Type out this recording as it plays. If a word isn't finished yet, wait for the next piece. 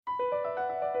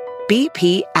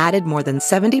BP added more than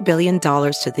 $70 billion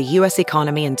to the U.S.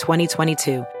 economy in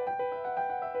 2022.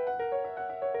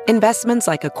 Investments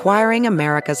like acquiring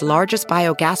America's largest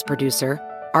biogas producer,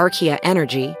 Archaea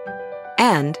Energy,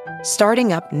 and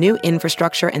starting up new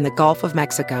infrastructure in the Gulf of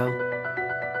Mexico.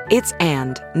 It's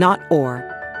and, not or.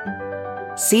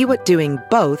 See what doing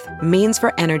both means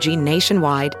for energy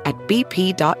nationwide at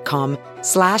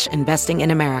bp.com/investing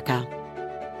in America.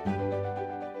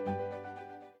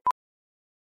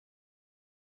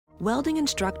 Welding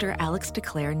instructor Alex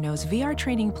DeClaire knows VR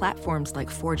training platforms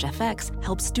like Forge FX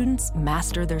help students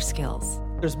master their skills.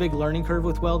 There's a big learning curve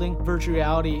with welding. Virtual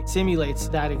reality simulates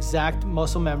that exact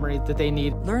muscle memory that they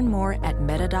need. Learn more at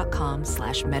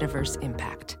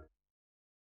meta.com/metaverseimpact.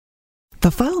 The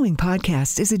following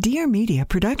podcast is a Dear Media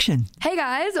production. Hey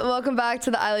guys, welcome back to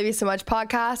the I Love You So Much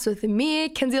podcast with me,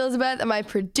 Kenzie Elizabeth, and my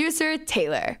producer,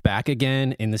 Taylor. Back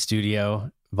again in the studio,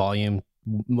 volume.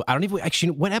 I don't even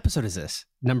actually. What episode is this?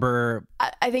 Number?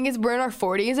 I think we're in our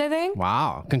 40s. I think.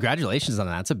 Wow! Congratulations on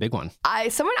that. That's a big one.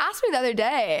 Someone asked me the other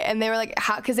day, and they were like,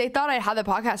 "How?" Because they thought I had the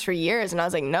podcast for years, and I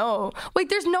was like, "No, wait,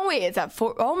 there's no way it's at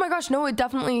 4." Oh my gosh, no, it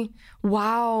definitely.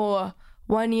 Wow,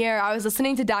 1 year. I was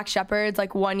listening to Dax Shepard's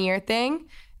like 1 year thing.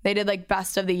 They did like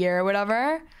best of the year or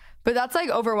whatever. But that's like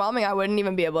overwhelming. I wouldn't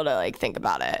even be able to like think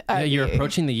about it. Yeah, you're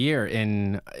approaching the year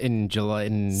in July,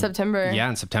 in September. Yeah,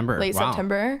 in September. Late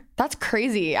September. That's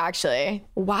crazy, actually.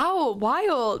 Wow,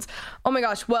 wild. Oh my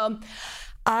gosh. Well,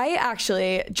 I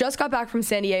actually just got back from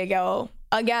San Diego.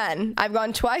 Again, I've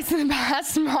gone twice in the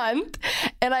past month,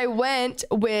 and I went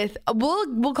with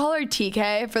we'll call her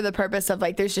TK for the purpose of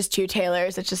like there's just two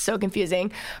Taylors. It's just so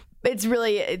confusing. It's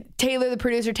really Taylor, the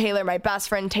producer, Taylor, my best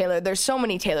friend, Taylor. There's so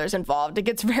many Taylors involved. It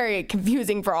gets very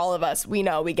confusing for all of us. We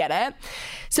know, we get it.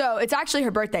 So it's actually her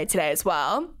birthday today as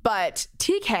well. But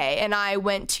TK and I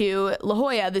went to La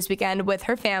Jolla this weekend with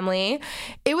her family.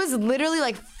 It was literally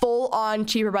like full on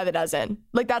Cheaper by the Dozen.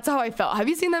 Like that's how I felt. Have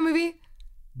you seen that movie?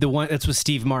 The one that's with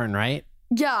Steve Martin, right?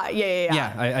 Yeah.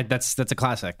 Yeah, that's a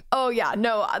classic. Oh yeah,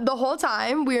 no. The whole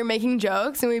time we were making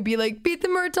jokes and we'd be like, "Beat the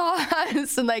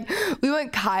Murtaughs," and like we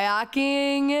went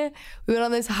kayaking. We went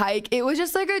on this hike. It was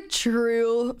just like a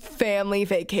true family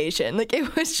vacation. Like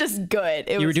it was just good.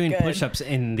 You were doing push-ups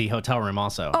in the hotel room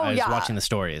also. I was watching the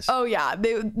stories. Oh yeah,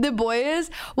 the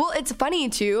boys. Well, it's funny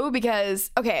too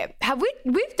because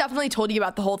we've definitely told you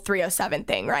about the whole 307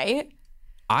 thing, right?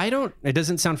 It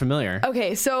doesn't sound familiar.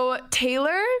 Okay, so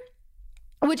Taylor.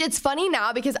 Which it's funny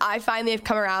now because I finally have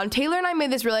come around. Taylor and I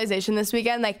made this realization this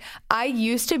weekend. Like I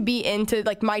used to be into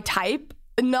like my type,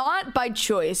 not by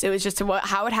choice. It was just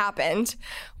how it happened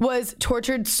was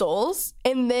tortured souls.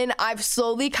 And then I've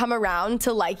slowly come around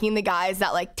to liking the guys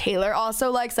that like Taylor also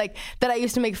likes, like that I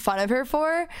used to make fun of her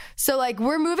for. So like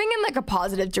we're moving in like a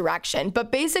positive direction.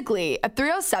 But basically at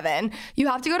 307, you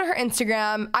have to go to her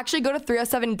Instagram. Actually go to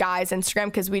 307 Guys Instagram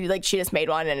because she just made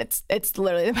one and it's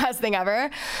literally the best thing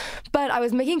ever. But I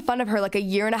was making fun of her like a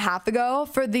year and a half ago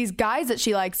for these guys that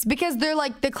she likes because they're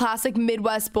like the classic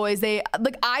Midwest boys. I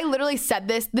literally said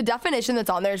this. The definition that's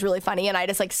on there is really funny and I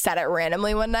just like said it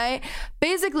randomly one night.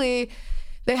 Basically,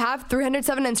 they have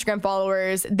 307 Instagram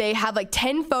followers. They have like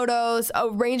 10 photos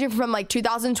ranging from like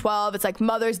 2012. It's like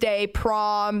Mother's Day,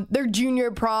 prom, their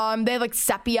junior prom. They have like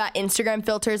sepia Instagram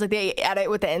filters. Like they edit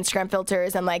with the Instagram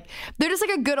filters and like they're just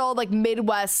like a good old like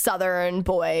Midwest Southern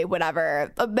boy,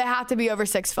 whatever. They have to be over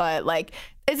 6 foot. Like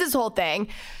it's this whole thing.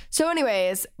 So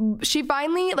anyways, she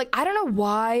finally, like, I don't know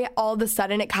why all of a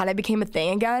sudden it kind of became a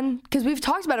thing again. Because we've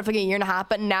talked about it for like a year and a half.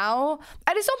 But now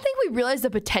I just don't think we realized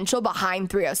the potential behind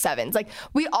 307s. Like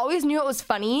we always knew it was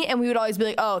funny and we would always be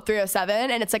like, oh,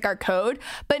 307. And it's like our code.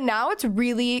 But now it's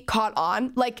really caught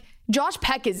on. Like Josh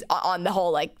Peck is on the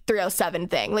whole like 307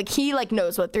 thing. Like he like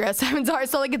knows what 307s are.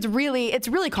 So like it's really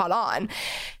caught on.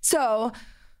 So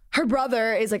her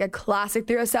brother is like a classic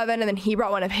 307, and then he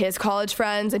brought one of his college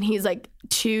friends, and he's like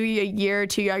 2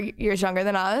 years younger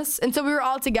than us. And so we were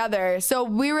all together. So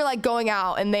we were like going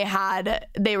out, and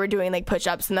they were doing like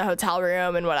push-ups in the hotel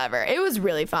room and whatever. It was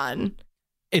really fun.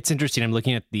 It's interesting. I'm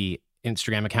looking at the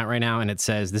Instagram account right now, and it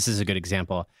says, this is a good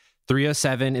example.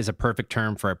 307 is a perfect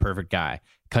term for a perfect guy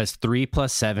because 3 +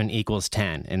 7 =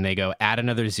 10. And they go, add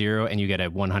another 0 and you get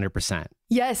a 100%.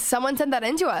 Yes, someone sent that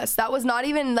into us. That was not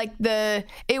even like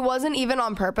it wasn't even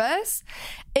on purpose.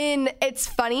 And it's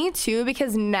funny too,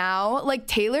 because now like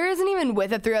Taylor isn't even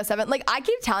with a 307. Like I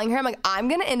keep telling her, I'm like, I'm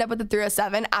going to end up with a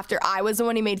 307 after I was the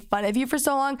one who made fun of you for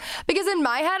so long. Because in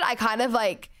my head, I kind of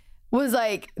like, was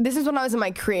like, this is when I was in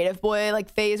my creative boy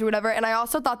like phase or whatever, and I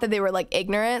also thought that they were like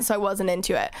ignorant, so I wasn't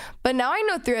into it. But now I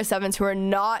know 307s who are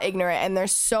not ignorant, and they're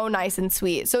so nice and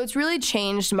sweet. So it's really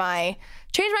changed my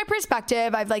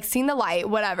perspective. I've like seen the light,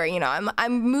 whatever, you know.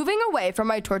 I'm moving away from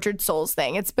my tortured souls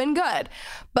thing. It's been good,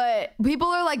 but people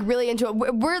are like really into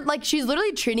it. We're like, she's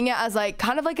literally treating it as like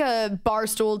kind of like a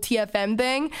Barstool TFM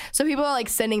thing. So people are like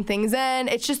sending things in.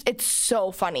 It's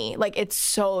so funny. Like, it's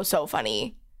so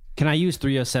funny. Can I use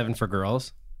 307 for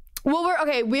girls? Well,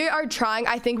 we are trying.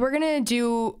 I think we're gonna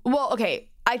do,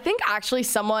 I think actually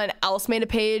someone else made a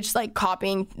page like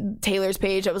copying Taylor's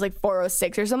page that was like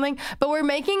 406 or something, but we're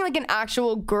making like an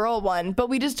actual girl one, but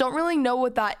we just don't really know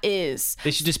what that is.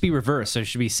 They should just be reversed. So it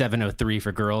should be 703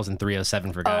 for girls and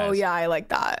 307 for guys. Oh yeah, I like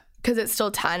that. Because it's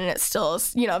still 10 and it's still,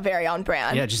 you know, very on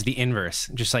brand. Yeah, just the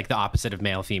inverse, just like the opposite of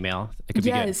male, female. It could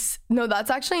be good. Yes. No, that's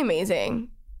actually amazing.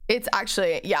 It's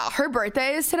actually, yeah, her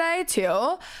birthday is today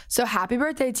too. So happy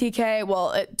birthday, TK.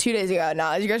 Well, 2 days ago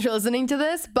now, as you guys are listening to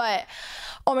this. But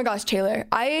oh my gosh, Taylor,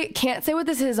 I can't say what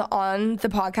this is on the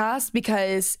podcast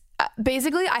because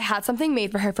basically I had something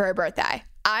made for her birthday.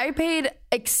 I paid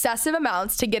excessive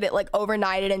amounts to get it like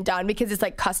overnighted and done because it's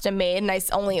like custom made, and I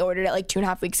only ordered it like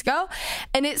 2.5 weeks ago,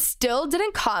 and it still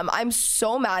didn't come. I'm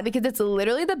so mad because it's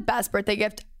literally the best birthday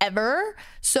gift ever.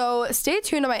 So stay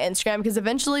tuned on my Instagram because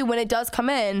eventually when it does come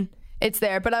in, it's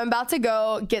there. But I'm about to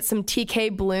go get some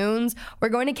TK balloons. We're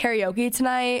going to karaoke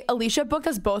tonight. Alicia booked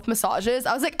us both massages.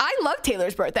 I was like, I love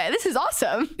Taylor's birthday. This is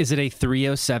awesome. Is it a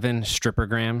 307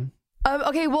 strippergram?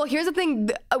 Okay, well, here's the thing.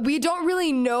 We don't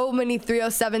really know many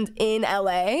 307s in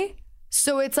LA.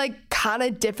 So it's like kind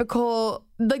of difficult.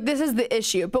 Like, this is the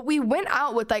issue. But we went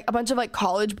out with like a bunch of like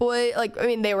college boy. Like, I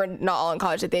mean, they were not all in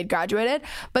college, like they had graduated,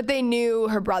 but they knew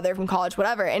her brother from college,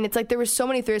 whatever. And it's like there were so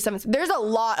many 307s. There's a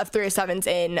lot of 307s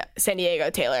in San Diego,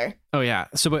 Taylor. Oh, yeah.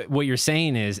 So but what you're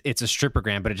saying is it's a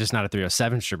strippergram, but it's just not a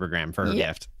 307 strippergram for her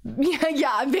gift.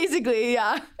 Yeah, basically,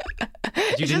 yeah.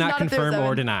 You did not confirm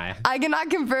or deny. I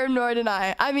cannot confirm nor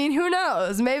deny. I mean, who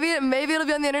knows? Maybe it'll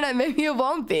be on the internet. Maybe it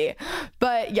won't be.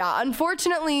 But yeah,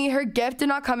 unfortunately, her gift did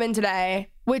not come in today,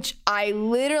 which I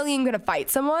literally am going to fight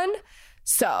someone.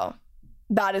 So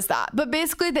that is that. But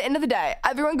basically, at the end of the day,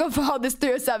 everyone go follow this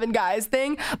 307 guys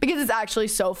thing because it's actually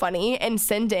so funny, and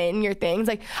send in your things.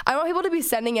 Like, I want people to be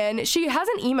sending in. She has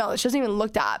an email that she hasn't even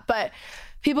looked at, but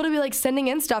people to be like sending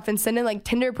in stuff and sending like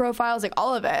Tinder profiles, like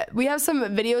all of it. We have some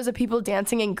videos of people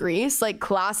dancing in Greece, like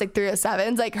classic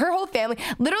 307s. Like her whole family,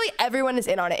 literally everyone is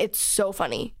in on it. It's so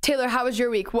funny. Taylor, how was your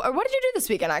week? Or what did you do this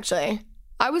weekend, actually?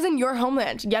 I was in your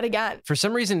homeland yet again. For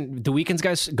some reason, the weekends,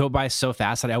 guys, go by so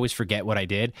fast that I always forget what I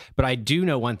did. But I do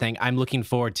know one thing. I'm looking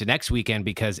forward to next weekend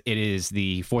because it is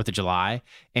the 4th of July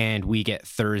and we get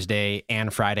Thursday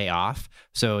and Friday off.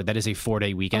 So that is a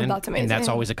 4-day weekend. Oh, that's amazing. And that's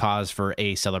always a cause for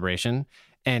a celebration.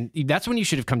 And that's when you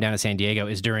should have come down to San Diego,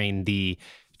 is during the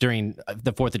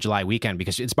 4th of July weekend,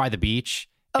 because it's by the beach.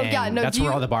 Oh, yeah, no, that's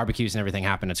where all the barbecues and everything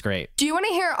happen. It's great. Do you want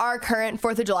to hear our current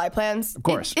 4th of July plans? Of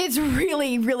course. It's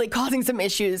really, really causing some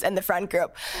issues in the friend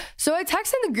group. So I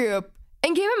texted the group,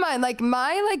 and keep in mind, like,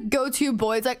 my, like, go-to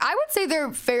boys, like, I would say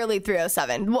they're fairly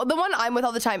 307. Well, the one I'm with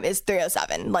all the time is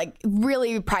 307. Like,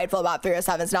 really prideful about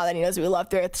 307s now that he knows we love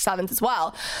 307s as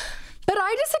well. But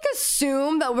I just like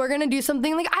assume that we're going to do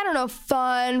something like, I don't know,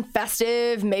 fun,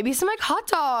 festive, maybe some like hot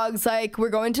dogs. Like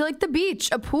we're going to like the beach,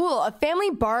 a pool, a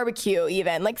family barbecue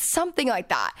even, like something like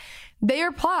that. They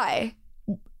reply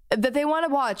that they want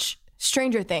to watch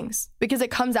Stranger Things because it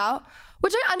comes out,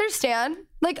 which I understand.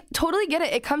 Like totally get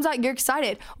it. It comes out, you're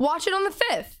excited. Watch it on the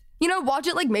 5th. You know, watch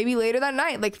it like maybe later that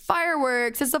night, like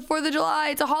fireworks, it's the 4th of July,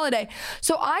 it's a holiday.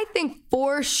 So I think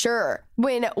for sure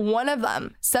when one of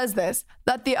them says this,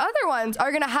 that the other ones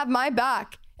are going to have my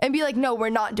back and be like, no, we're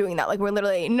not doing that. Like we're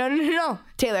literally, no,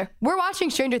 Taylor, we're watching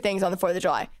Stranger Things on the 4th of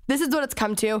July. This is what it's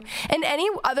come to. And any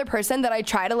other person that I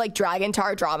try to like drag into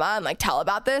our drama and like tell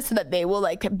about this so that they will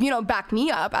like, you know, back me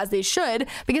up as they should,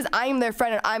 because I'm their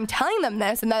friend and I'm telling them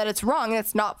this and that it's wrong and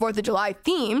it's not 4th of July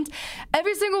themed.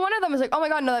 Every single one of them is like, oh my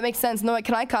God, no, that makes sense. And they're like,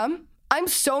 can I come? I'm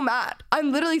so mad.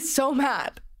 I'm literally so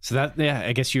mad. So that, yeah,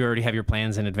 I guess you already have your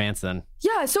plans in advance then.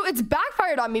 Yeah, so it's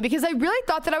backfired on me because I really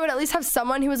thought that I would at least have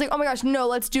someone who was like, oh my gosh, no,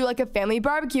 let's do like a family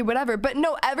barbecue, whatever. But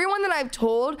no, everyone that I've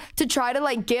told to try to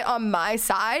like get on my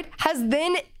side has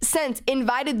then since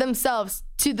invited themselves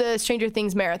to the Stranger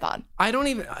Things marathon.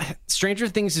 Stranger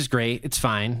Things is great. It's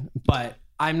fine. But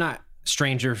I'm not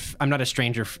I'm not a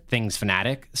Stranger Things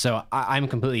fanatic, so I'm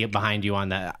completely behind you on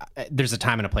that. There's a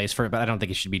time and a place for it, but I don't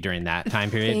think it should be during that time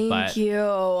period. Thank you.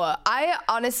 I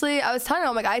was telling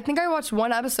him, like, I think I watched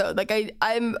one episode. Like,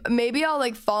 I'm maybe I'll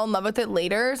like fall in love with it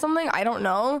later or something. I don't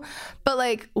know. But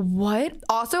like, what?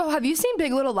 Also, have you seen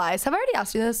Big Little Lies? Have I already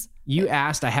asked you this? You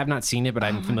asked. I have not seen it, but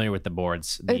I'm familiar with the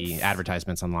boards, the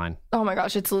advertisements online. Oh my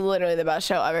gosh, it's literally the best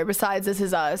show ever. Besides This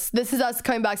Is Us. This Is Us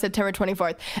coming back September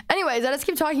 24th. Anyways, let us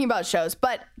keep talking about shows.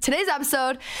 But today's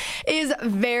episode is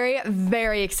very,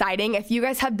 very exciting. If you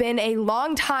guys have been a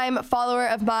long-time follower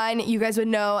of mine, you guys would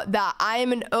know that I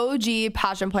am an OG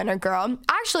passion planner girl.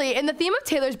 Actually, in the theme of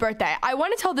Taylor's birthday, I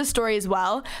want to tell this story as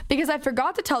well because I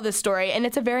forgot to tell this story, and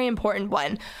it's a very important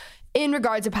one in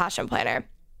regards to passion planner.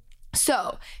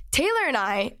 So Taylor and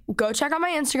I, go check out my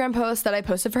Instagram post that I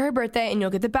posted for her birthday, and you'll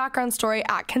get the background story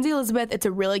at Kenzie Elizabeth. It's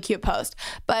a really cute post.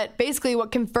 But basically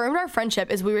what confirmed our friendship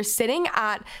is we were sitting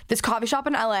at this coffee shop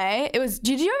in LA.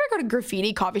 Did you ever go to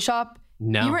Graffiti Coffee Shop?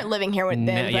 No. You weren't living here with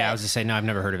them. Yeah, I was just saying, no, I've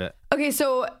never heard of it. Okay,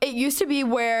 so it used to be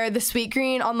where the Sweet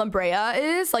Green on La Brea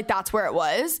is. Like, that's where it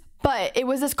was. But it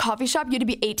was this coffee shop. You had to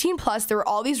be 18 plus. There were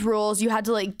all these rules. You had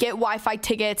to like get Wi-Fi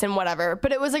tickets and whatever.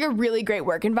 But it was like a really great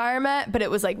work environment. But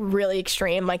it was like really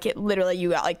extreme. Like it literally,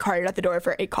 you got like carted at the door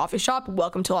for a coffee shop.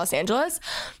 Welcome to Los Angeles.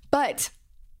 But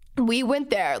we went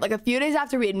there like a few days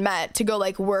after we had met to go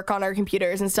like work on our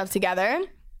computers and stuff together.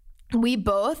 We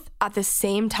both at the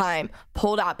same time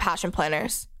pulled out passion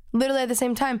planners. Literally at the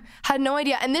same time. Had no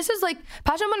idea. And this is like,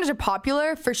 passion planners are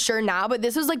popular for sure now, but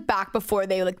this was like back before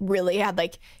they like really had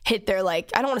like hit their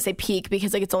like, I don't want to say peak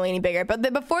because like it's only any bigger, but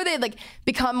before they had like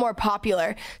become more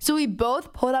popular. So we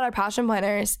both pulled out our passion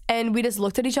planners and we just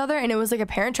looked at each other and it was like a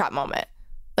Parent Trap moment.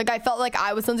 Like I felt like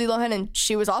I was Lindsay Lohan and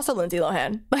she was also Lindsay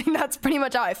Lohan. Like that's pretty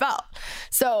much how I felt.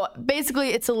 So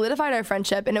basically it solidified our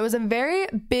friendship and it was a very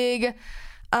big,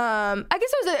 I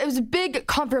guess it was a big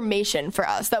confirmation for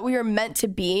us that we were meant to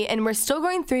be, and we're still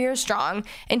going 3 years strong.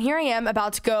 And here I am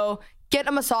about to go get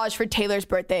a massage for Taylor's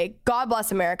birthday. God bless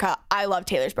America. I love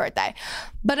Taylor's birthday.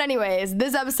 But anyways,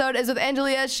 this episode is with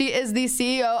Angelia. She is the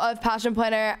CEO of Passion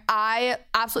Planner. I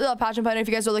absolutely love Passion Planner. If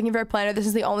you guys are looking for a planner, this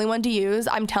is the only one to use.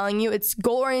 I'm telling you, it's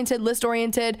goal-oriented,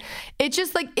 list-oriented. It's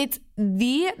just like, it's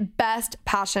the best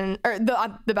passion, or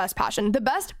the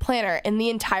best planner in the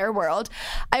entire world.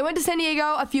 I went to San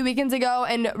Diego a few weekends ago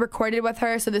and recorded with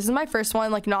her. So this is my first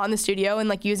one, like not in the studio and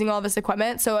like using all this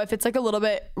equipment. So if it's like a little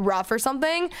bit rough or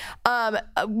something,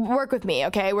 work with me,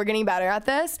 okay? We're getting better at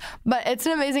this. But it's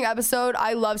an amazing episode.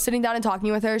 I love sitting down and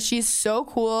talking with her. She's so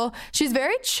cool. She's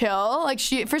very chill. Like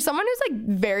for someone who's like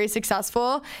very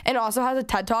successful and also has a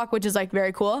TED Talk, which is like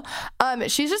very cool.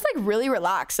 She's just like really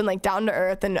relaxed and like down to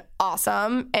earth and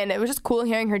awesome. And it was just cool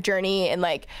hearing her journey and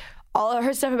like all of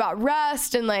her stuff about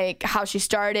rest and like how she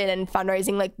started and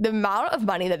fundraising. Like the amount of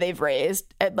money that they've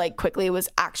raised like quickly was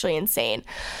actually insane.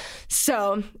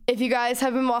 So if you guys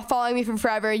have been following me for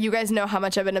forever, you guys know how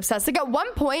much I've been obsessed. Like at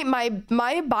one point,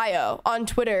 my bio on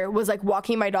Twitter was like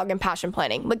walking my dog and passion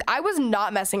planning. Like I was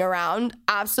not messing around,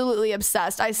 absolutely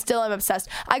obsessed. I still am obsessed.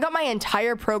 I got my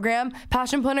entire program,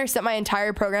 Passion Planner sent my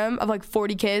entire program of like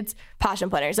 40 kids, passion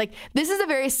planners. Like this is a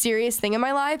very serious thing in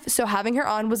my life. So having her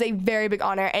on was a very big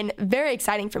honor and very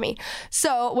exciting for me.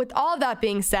 So with all of that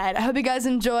being said, I hope you guys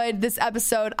enjoyed this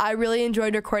episode. I really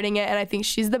enjoyed recording it and I think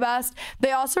she's the best.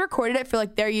 They also recorded it for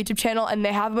like their YouTube channel and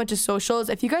they have a bunch of socials.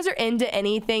 If you guys are into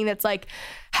anything that's like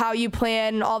how you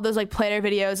plan and all those like planner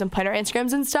videos and planner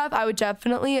Instagrams and stuff, I would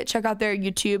definitely check out their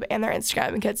YouTube and their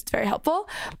Instagram because it's very helpful.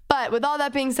 But with all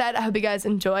that being said, I hope you guys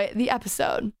enjoy the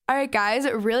episode. All right, guys,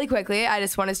 really quickly, I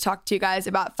just wanted to talk to you guys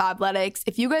about Fabletics.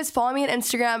 If you guys follow me on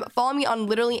Instagram, follow me on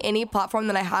literally any platform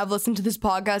that I have listened to this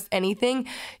podcast, anything,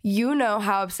 you know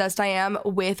how obsessed I am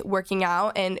with working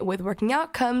out. And with working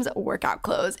out comes workout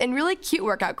clothes and really cute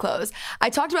workout clothes. I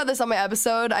talked about this on my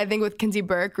episode, I think with Kinsey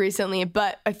Burke recently,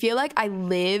 but I feel like I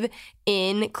live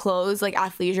in clothes like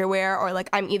athleisure wear, or like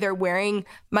I'm either wearing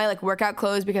my like workout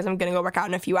clothes because I'm gonna go work out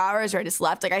in a few hours, or I just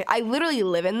left. Like I literally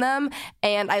live in them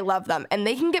and I love them, and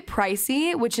they can get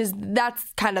pricey,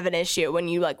 that's kind of an issue when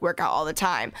you like work out all the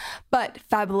time. But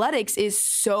Fabletics is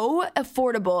so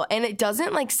affordable and it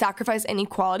doesn't like sacrifice any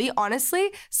quality.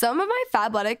 Honestly, some of my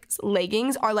Fabletics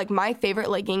leggings are like my favorite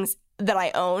leggings that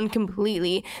I own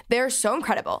completely. They're so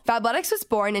incredible. Fabletics was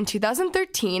born in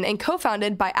 2013 and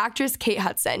co-founded by actress Kate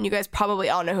Hudson. You guys probably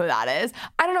all know who that is.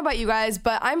 I don't know about you guys,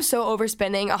 but I'm so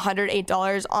overspending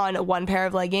 $108 on one pair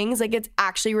of leggings. Like, it's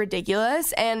actually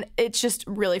ridiculous, and it's just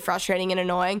really frustrating and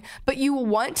annoying. But you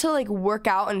want to like work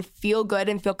out and feel good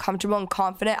and feel comfortable and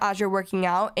confident as you're working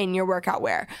out in your workout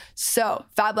wear. So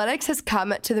Fabletics has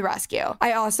come to the rescue.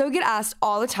 I also get asked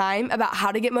all the time about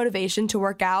how to get motivation to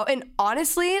work out, and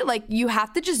honestly, like, you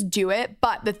have to just do it.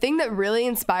 But the thing that really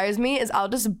inspires me is I'll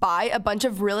just buy a bunch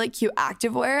of really cute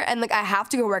activewear, and like, I have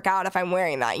to go work out if I'm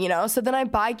wearing that, you know? So then I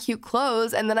buy cute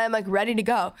clothes, and then I'm like ready to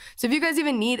go. So if you guys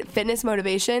even need fitness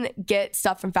motivation, get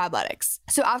stuff from Fabletics.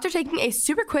 So after taking a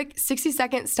super quick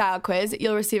 60-second style quiz,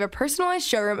 you'll receive a personalized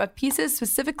showroom of pieces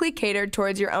specifically catered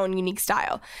towards your own unique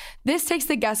style. This takes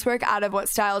the guesswork out of what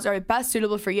styles are best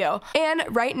suitable for you. And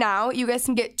right now, you guys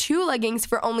can get 2 leggings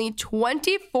for only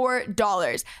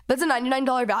 $24. That's a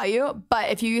 $99 value, but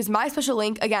if you use my special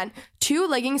link, again, 2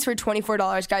 leggings for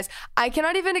 $24, guys. I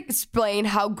cannot even explain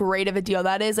how great of a deal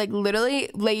that is. Like, literally,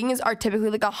 leggings are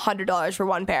typically like $100 for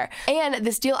one pair. And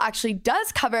this deal actually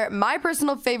does cover my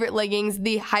personal favorite leggings,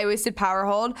 the high-waisted power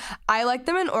hold. I like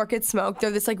them in orchid smoke.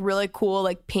 They're this like really cool,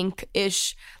 like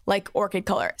pink-ish, like orchid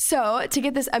color. So to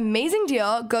get this amazing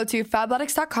deal, go to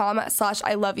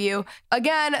fabletics.com/I-love-you.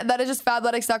 Again, that is just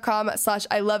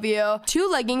fabletics.com/I-love-you. 2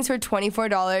 leggings for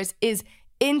 $24 is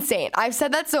insane. I've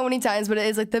said that so many times, but it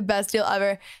is like the best deal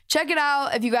ever. Check it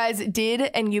out. If you guys did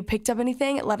and you picked up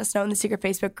anything, let us know in the secret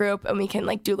Facebook group, and we can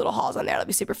like do little hauls on there. That'll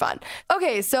be super fun.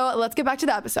 Okay, so let's get back to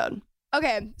the episode.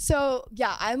 Okay, so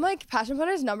yeah, I'm like Passion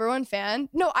Planner's #1 fan.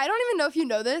 No, I don't even know if you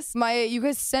know this. You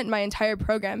guys sent my entire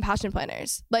program Passion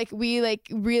Planners. Like, we like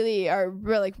really are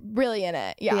really in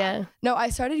it. Yeah. No, I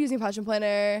started using Passion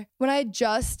Planner when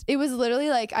it was literally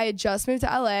like I had just moved to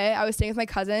LA. I was staying with my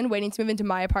cousin, waiting to move into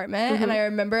my apartment, and I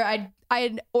remember I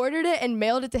had ordered it and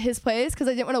mailed it to his place because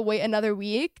I didn't want to wait another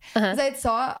week. Because I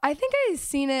think I had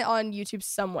seen it on YouTube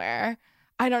somewhere.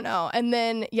 I don't know. And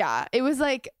then, yeah, it was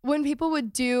like when people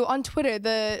would do on Twitter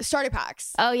the starter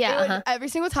packs. Oh, yeah. Every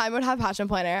single time I would have Passion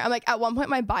Planner. I'm like, at one point,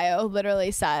 my bio literally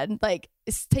said, like,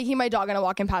 it's taking my dog on a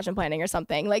walk in passion planning or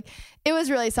something. Like, it was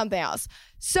really something else.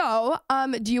 So,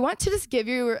 do you want to just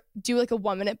do like a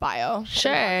 1-minute bio?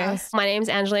 Sure. My name is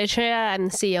Angelia Trinidad. I'm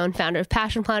the CEO and founder of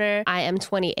Passion Planner. I am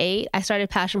 28. I started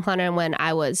Passion Planner when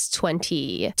I was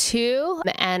 22,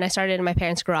 and I started in my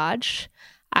parents' garage.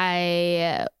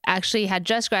 I actually had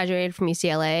just graduated from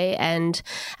UCLA, and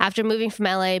after moving from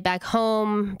LA back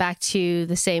home, back to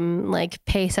the same like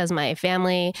pace as my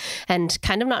family, and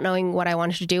kind of not knowing what I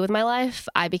wanted to do with my life,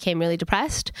 I became really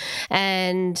depressed.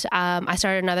 And I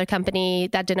started another company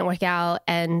that didn't work out,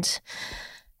 and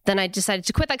then I decided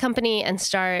to quit that company and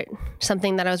start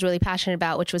something that I was really passionate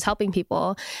about, which was helping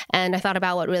people. And I thought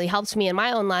about what really helped me in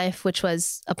my own life, which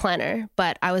was a planner.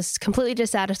 But I was completely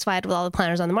dissatisfied with all the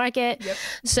planners on the market. Yep.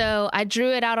 So I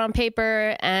drew it out on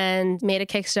paper and made a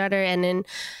Kickstarter. And in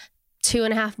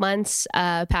 2.5 months,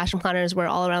 Passion Planners were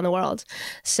all around the world.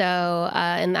 So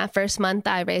in that first month,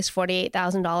 I raised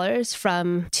 $48,000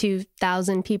 from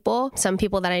 2,000 people, some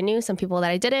people that I knew, some people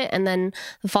that I didn't. And then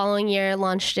the following year,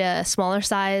 launched a smaller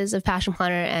size of Passion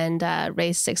Planner and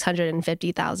raised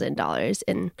 $650,000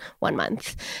 in 1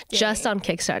 month, just on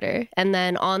Kickstarter. And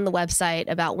then on the website,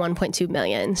 about 1.2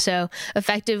 million. So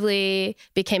effectively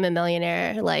became a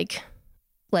millionaire like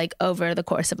over the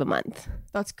course of a month.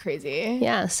 That's crazy.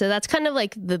 Yeah. So that's kind of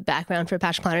like the background for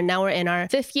Passion Planner. Now we're in our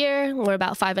 5th year. We're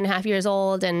about 5.5 years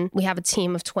old, and we have a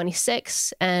team of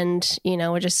 26. And, you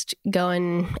know, we're just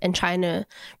going and trying to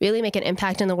really make an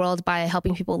impact in the world by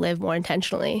helping people live more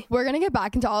intentionally. We're going to get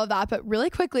back into all of that, but really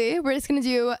quickly, we're just going to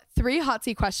do 3 hot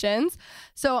seat questions.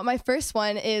 So my first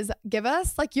one is, give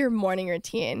us like your morning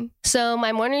routine. So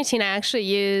my morning routine, I actually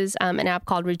use an app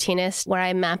called Routinist, where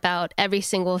I map out every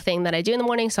single thing that I do in the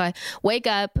morning. So I wake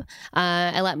up,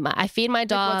 I feed my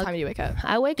dog. Like, what time do you wake up?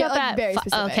 I wake up at very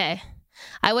specific. Okay.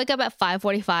 I wake up at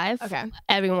 5:45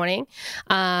 every morning,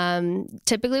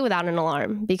 typically without an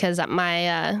alarm, because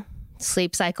my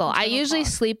sleep cycle, I usually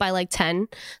sleep by like 10.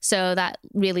 So that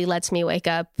really lets me wake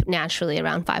up naturally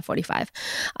around 5:45.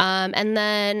 And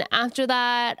then after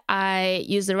that, I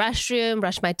use the restroom,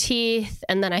 brush my teeth,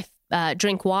 and then I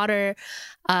drink water.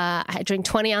 I drink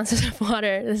 20 ounces of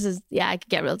water. I could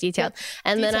get real detailed.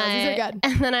 And then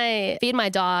I feed my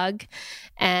dog.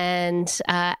 And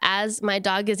as my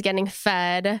dog is getting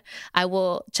fed, I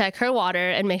will check her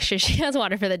water and make sure she has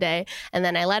water for the day. And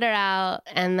then I let her out.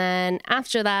 And then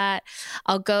after that,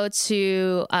 I'll go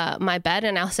to my bed,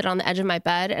 and I'll sit on the edge of my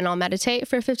bed and I'll meditate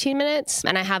for 15 minutes.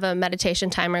 And I have a meditation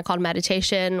timer called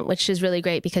Meditation, which is really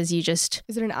great because you just...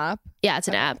 Is it an app? Yeah, it's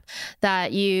an app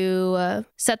that you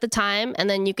set the time, and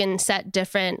then you can set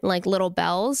different like little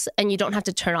bells, and you don't have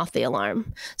to turn off the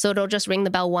alarm. So it'll just ring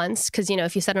the bell once, because, you know,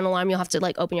 if you set an alarm, you'll have to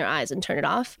like open your eyes and turn it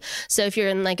off. So if you're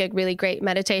in like a really great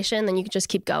meditation, then you can just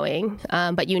keep going.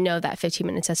 But you know that 15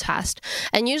 minutes has passed.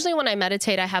 And usually when I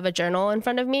meditate, I have a journal in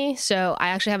front of me. So I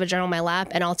actually have a journal in my lap,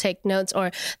 and I'll take notes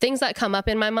or things that come up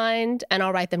in my mind, and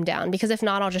I'll write them down, because if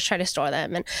not, I'll just try to store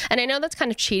them. And I know that's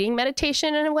kind of cheating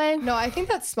meditation in a way. No, I think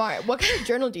that's smart. What kind of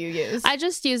journal do you use? I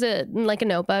just use it like a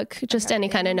notebook, just any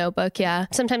kind of notebook. Yeah.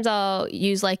 Sometimes I'll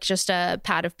use like just a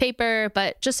pad of paper,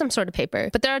 but just some sort of paper.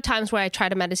 But there are times where I try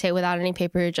to meditate without any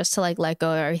paper, just to like let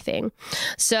go of everything.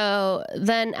 So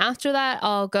then after that,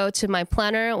 I'll go to my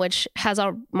planner, which has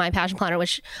my passion planner,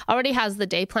 which already has the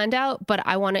day planned out, but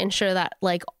I want to ensure that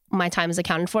like my time is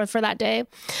accounted for that day.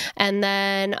 And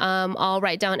then I'll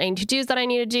write down any to-dos that I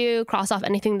need to do, cross off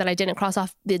anything that I didn't cross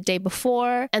off the day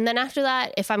before. And then after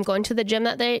that, if I'm going to the gym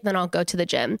that day, then I'll go to the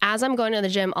gym. As I'm going to the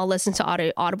gym, I'll listen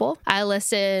to Audible. I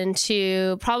listen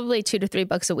to probably 2 to 3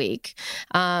 books a week.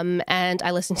 And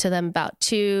I listen to them about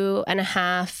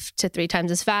 2.5 to 3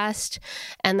 times as fast.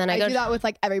 And then I do that with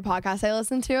like every podcast I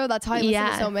listen to. That's how I listen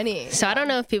to so many. So I don't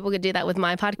know if people could do that with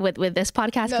my with this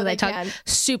podcast, because I talk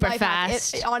super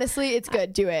fast. Honestly, it's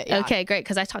good. Do it. Yeah. Okay, great.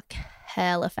 Because I talk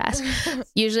hella fast.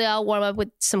 Usually I'll warm up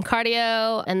with some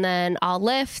cardio, and then I'll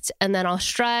lift, and then I'll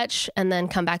stretch, and then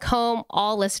come back home,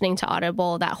 all listening to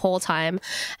Audible that whole time.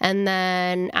 And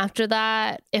then after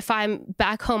that, if I'm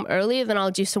back home early, then I'll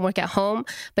do some work at home.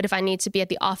 But if I need to be at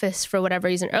the office for whatever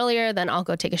reason earlier, then I'll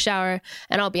go take a shower,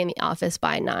 and I'll be in the office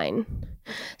by 9.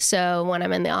 So when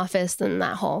I'm in the office, then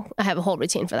I have a whole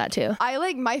routine for that too. I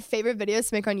like my favorite videos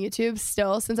to make on YouTube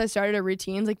still, since I started a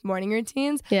routines, like morning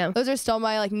routines. Yeah. Those are still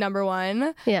my like number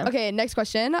one. Yeah. Okay, next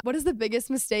question. What is the biggest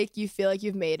mistake you feel like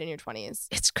you've made in your 20s?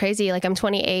 It's crazy. Like I'm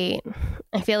 28.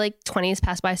 I feel like 20s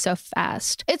pass by so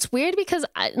fast. It's weird because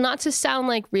not to sound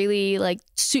like really like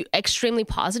extremely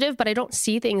positive, but I don't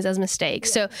see things as mistakes.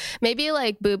 Yeah. So maybe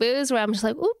like boo-boos where I'm just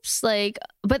like, oops, like,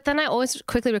 but then I always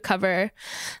quickly recover.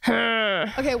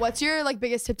 Okay, what's your like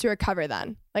biggest tip to recover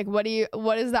then? Like what is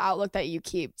the outlook that you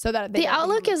keep so that the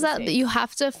outlook is that you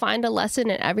have to find a lesson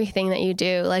in everything that you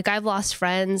do. Like I've lost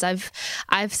friends.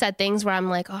 I've said things where I'm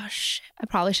like, oh shit, I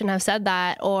probably shouldn't have said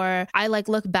that. Or I like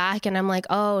look back and I'm like,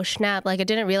 oh snap, like I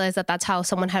didn't realize that that's how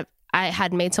I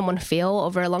had made someone feel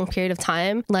over a long period of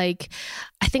time. Like,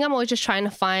 I think I'm always just trying to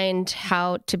find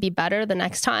how to be better the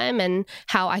next time, and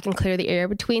how I can clear the air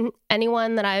between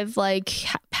anyone that I've like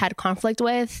had conflict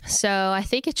with. So I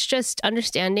think it's just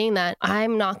understanding that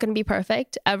I'm not going to be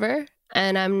perfect ever.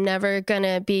 And I'm never going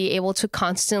to be able to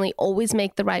constantly always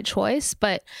make the right choice.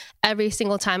 But every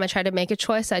single time I try to make a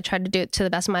choice, I try to do it to the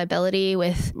best of my ability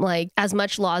with like as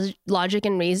much logic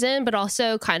and reason, but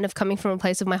also kind of coming from a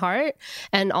place of my heart,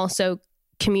 and also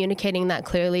communicating that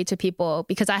clearly to people,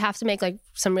 because I have to make like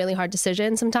some really hard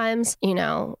decisions sometimes, you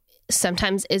know.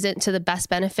 Sometimes isn't to the best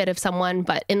benefit of someone,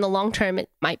 but in the long term, it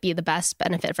might be the best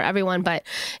benefit for everyone, but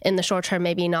in the short term,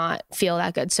 maybe not feel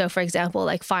that good. So for example,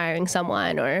 like firing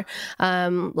someone, or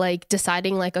like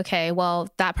deciding like, okay, well,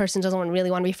 that person doesn't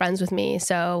really want to be friends with me.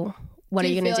 So what are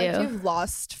you going to do? Like you've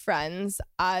lost friends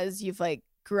as you've like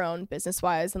grown business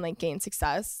wise and like gained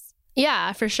success?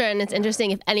 Yeah, for sure. And it's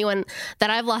interesting, if anyone that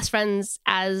I've lost friends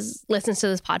as listens to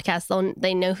this podcast,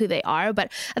 they know who they are.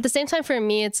 But at the same time, for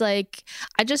me, it's like,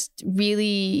 I just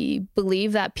really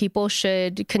believe that people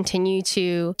should continue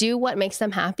to do what makes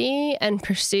them happy and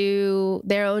pursue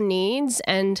their own needs.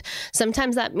 And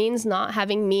sometimes that means not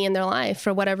having me in their life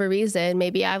for whatever reason.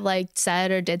 Maybe I've like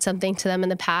said or did something to them in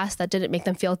the past that didn't make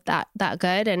them feel that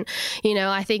good. And, you know,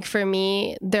 I think for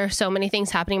me, there are so many things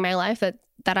happening in my life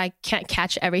that I can't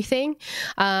catch everything.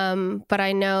 But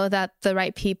I know that the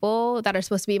right people that are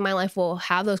supposed to be in my life will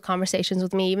have those conversations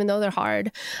with me, even though they're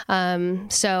hard.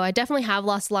 So I definitely have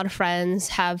lost a lot of friends,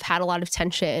 have had a lot of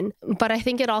tension, but I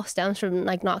think it all stems from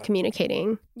like not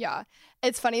communicating. Yeah.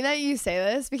 It's funny that you say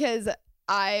this, because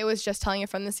I was just telling a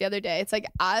friend this the other day. It's like,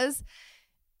 as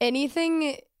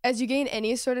you gain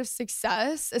any sort of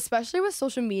success, especially with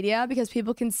social media, because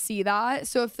people can see that.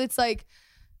 So if it's like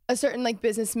a certain like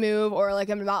business move or like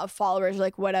an amount of followers, or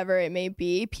like whatever it may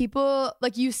be, people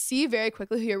like, you see very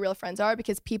quickly who your real friends are,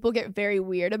 because people get very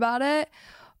weird about it,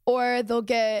 or they'll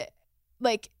get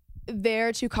like,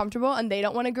 they're too comfortable and they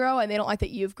don't want to grow, and they don't like that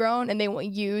you've grown, and they want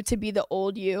you to be the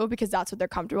old you because that's what they're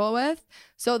comfortable with.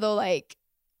 So they'll like,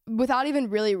 without even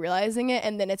really realizing it,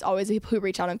 and then it's always the people who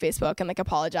reach out on Facebook and like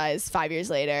apologize 5 years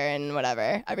later and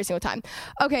whatever every single time.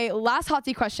 Okay, last hot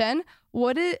seat question.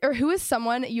 Who is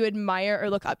someone you admire or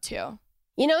look up to?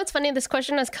 You know, it's funny, this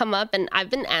question has come up and I've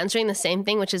been answering the same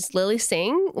thing, which is Lily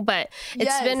Singh, but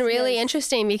it's been really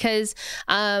interesting because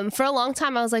for a long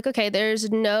time I was like, okay, there's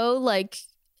no like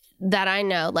that I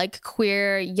know, like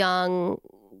queer, young,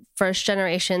 first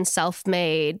generation,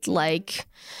 self-made, like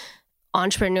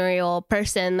entrepreneurial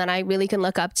person that I really can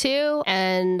look up to.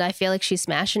 And I feel like she's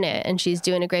smashing it and she's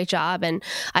doing a great job. And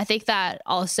I think that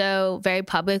also very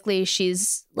publicly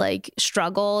she's like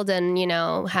struggled and, you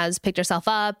know, has picked herself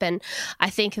up. And I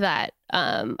think that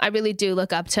I really do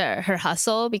look up to her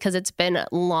hustle because it's been a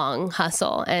long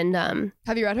hustle. And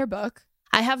have you read her book?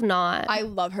 I have not. I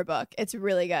love her book. It's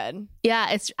really good.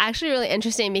 Yeah, it's actually really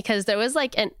interesting because there was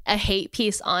like a hate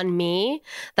piece on me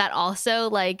that also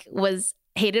like was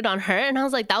hated on her, and I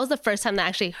was like, that was the first time that I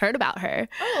actually heard about her.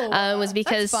 Was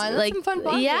because that's fun. like that's some fun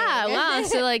bonding. Yeah, wow.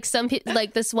 So like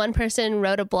like this one person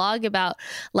wrote a blog about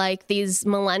like these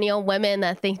millennial women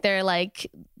that think they're like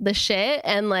the shit,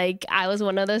 and like I was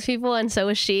one of those people, and so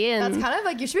was she. And that's kind of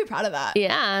like, you should be proud of that.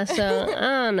 Yeah. So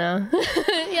I don't know.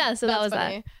 Yeah. So that was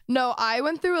funny. That. No, I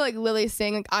went through like Lily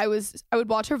Singh. Like I would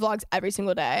watch her vlogs every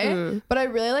single day, but I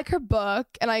really like her book,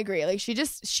 and I agree. Like she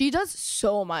does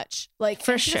so much. Like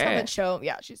for sure. That show,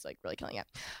 yeah, she's like really killing it.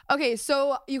 Okay,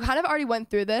 so you kind of already went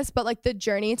through this, but like the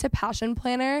journey to Passion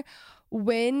Planner,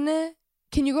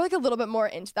 can you go like a little bit more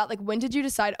into that? Like when did you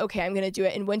decide, okay, I'm going to do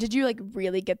it? And when did you like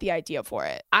really get the idea for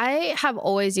it? I have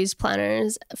always used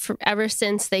planners ever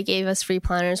since they gave us free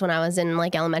planners when I was in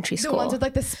like elementary school. The ones with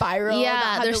like the spiral.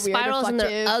 Yeah, they're spirals and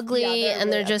they're ugly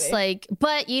and they're just like,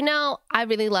 but you know, I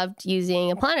really loved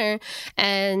using a planner,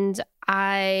 and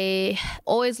I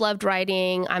always loved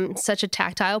writing. I'm such a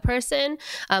tactile person.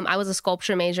 I was a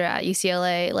sculpture major at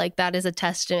UCLA. Like that is a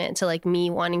testament to like me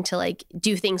wanting to like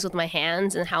do things with my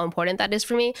hands and how important that is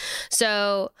for me.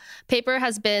 So paper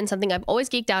has been something I've always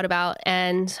geeked out about.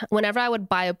 And whenever I would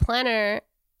buy a planner,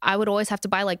 I would always have to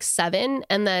buy like 7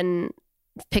 and then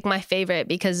pick my favorite,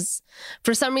 because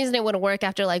for some reason it wouldn't work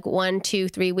after like 1, 2,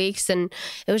 3 weeks. And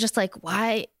it was just like,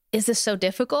 why is this so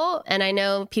difficult? And I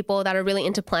know people that are really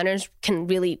into planners can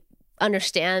really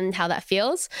understand how that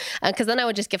feels. Because then I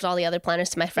would just gift all the other planners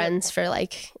to my friends for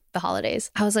like the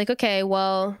holidays. I was like, okay,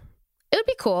 well, it would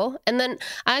be cool. And then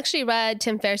I actually read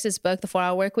Tim Ferriss's book, The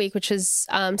 4-Hour Workweek, which is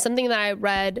something that I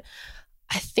read,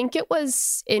 I think it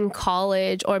was in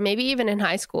college or maybe even in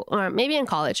high school or maybe in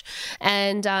college.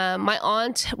 And my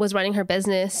aunt was running her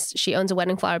business. She owns a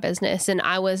wedding flower business, and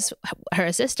I was her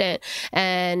assistant.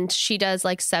 And she does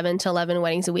like 7 to 11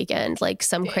 weddings a weekend, like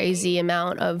some crazy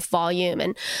amount of volume.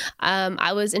 And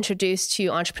I was introduced to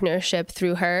entrepreneurship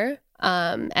through her.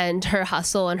 And her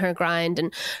hustle and her grind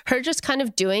and her just kind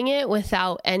of doing it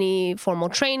without any formal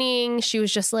training. She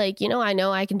was just like, you know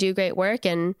I can do great work.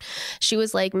 And she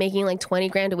was like making like 20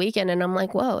 grand a weekend. And I'm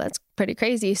like, whoa, that's pretty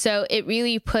crazy. So it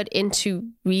really put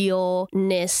into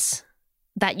realness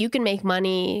that you can make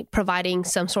money providing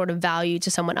some sort of value to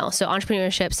someone else. So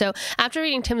entrepreneurship. So after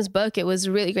reading Tim's book, it was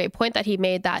a really great point that he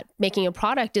made that making a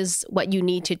product is what you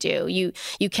need to do.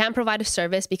 You can't provide a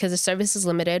service because the service is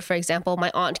limited. For example, my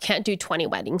aunt can't do 20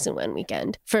 weddings in one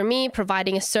weekend. For me,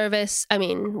 providing a service,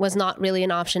 was not really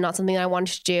an option, not something that I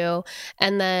wanted to do.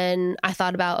 And then I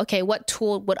thought about, okay, what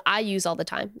tool would I use all the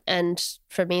time? And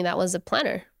for me, that was a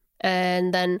planner.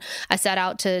 And then I set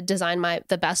out to design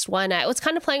the best one. I was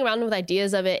kind of playing around with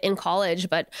ideas of it in college,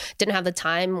 but didn't have the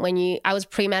time. I was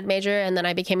pre-med major and then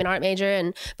I became an art major,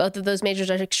 and both of those majors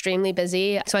are extremely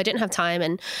busy. So I didn't have time.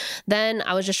 And then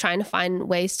I was just trying to find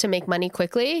ways to make money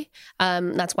quickly.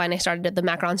 That's when I started the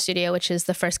Macaron Studio, which is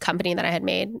the first company that I had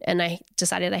made. And I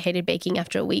decided I hated baking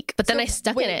after a week, but then I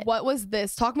stuck in it. What was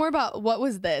this? Talk more about what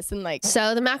was this? And like,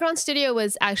 so the Macaron Studio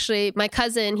was actually my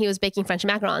cousin. He was baking French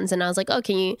macarons, and I was like, oh,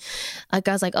 I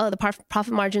was like, oh, the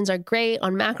profit margins are great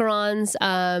on macarons.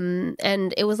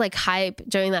 And it was like hype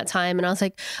during that time. And I was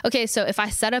like, okay, so if I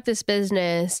set up this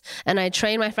business and I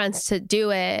train my friends to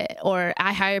do it, or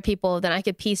I hire people, then I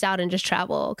could peace out and just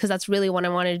travel. Cause that's really what I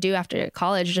wanted to do after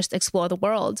college, just explore the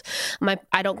world.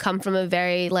 I don't come from a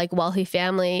very like wealthy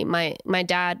family. My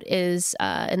dad is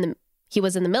he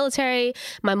was in the military.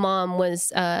 My mom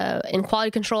was in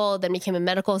quality control, then became a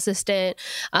medical assistant.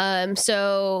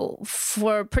 So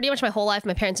for pretty much my whole life,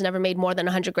 my parents never made more than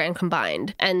 100 grand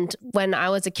combined. And when I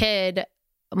was a kid,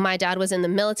 my dad was in the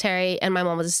military and my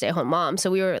mom was a stay-at-home mom.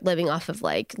 So we were living off of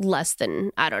like less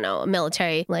than, I don't know, a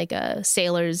military, like a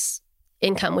sailor's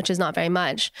income, which is not very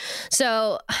much.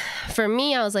 So for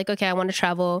me, I was like, okay, I want to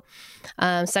travel,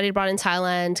 studied abroad in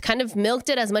Thailand, kind of milked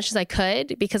it as much as I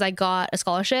could because I got a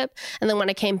scholarship. And then when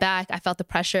I came back, I felt the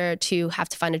pressure to have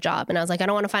to find a job. And I was like, I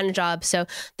don't want to find a job. So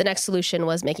the next solution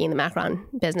was making the macaron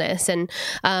business. And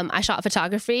I shot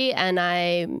photography and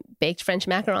I baked French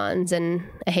macarons, and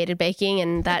I hated baking.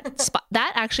 And that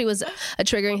actually was a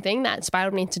triggering thing that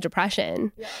spiraled me into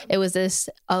depression. Yeah. It was this,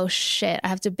 oh shit, I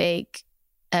have to bake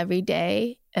every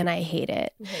day and I hate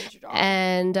it.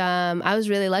 And I was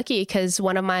really lucky because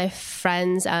one of my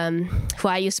friends who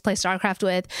I used to play StarCraft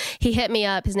with, he hit me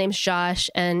up. His name's Josh,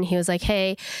 and he was like,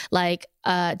 hey, like,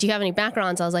 do you have any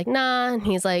macarons? I was like, nah. And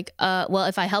he's like, well,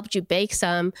 if I helped you bake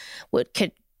some,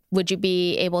 would you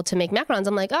be able to make macarons?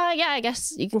 I'm like, oh yeah, I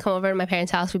guess you can come over to my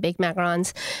parents' house. We bake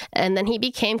macarons. And then he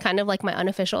became kind of like my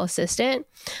unofficial assistant,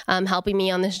 helping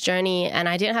me on this journey. And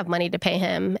I didn't have money to pay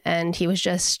him. And he was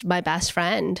just my best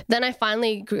friend. Then I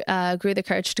finally grew the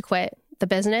courage to quit the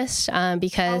business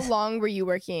because... How long were you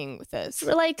working with this?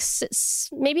 For like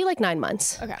maybe like 9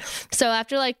 months. Okay. So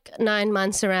after like 9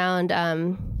 months around,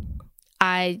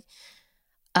 I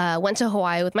went to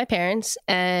Hawaii with my parents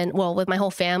and with my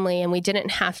whole family, and I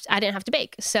didn't have to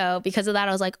bake. So because of that,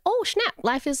 I was like, oh snap,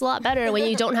 life is a lot better when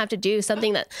you don't have to do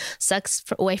something that sucks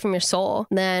away from your soul.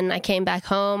 Then I came back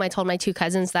home. I told my 2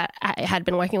 cousins that I had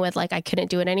been working with, like I couldn't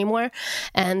do it anymore.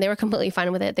 And they were completely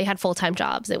fine with it. They had full-time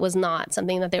jobs. It was not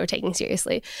something that they were taking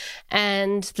seriously.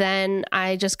 And then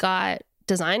I just got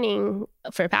designing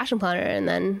for a Passion Planner, and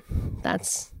then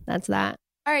that's that.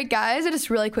 All right, guys, I just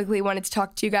really quickly wanted to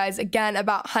talk to you guys again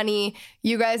about honey.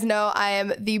 You guys know I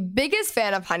am the biggest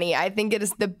fan of honey. I think it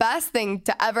is the best thing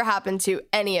to ever happen to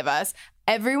any of us.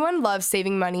 Everyone loves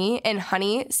saving money, and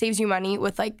honey saves you money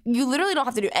with, like, you literally don't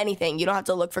have to do anything. You don't have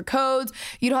to look for codes.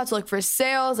 You don't have to look for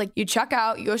sales. Like, you check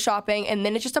out, you go shopping, and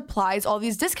then it just applies all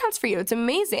these discounts for you. It's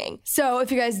amazing. So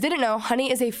if you guys didn't know,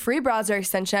 Honey is a free browser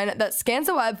extension that scans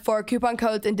the web for coupon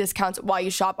codes and discounts while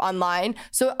you shop online.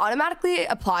 So it automatically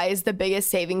applies the biggest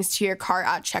savings to your cart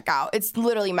at checkout. It's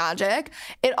literally magic.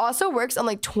 It also works on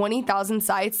like 20,000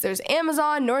 sites. There's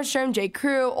Amazon, Nordstrom,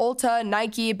 J.Crew, Ulta,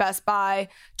 Nike, Best Buy,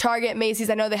 Target, Macy's.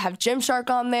 I know they have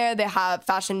Gymshark on there. They have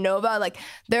Fashion Nova. Like,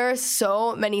 there are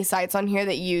so many sites on here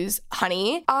that use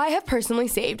Honey. I have personally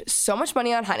saved so much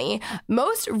money on Honey.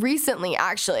 Most recently,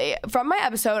 actually, from my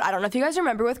episode, I don't know if you guys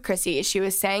remember with Chrissy, she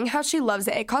was saying how she loves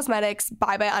the It Cosmetics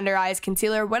Bye Bye Under Eyes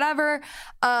Concealer, whatever.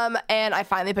 And I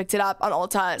finally picked it up on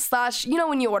Ulta / you know,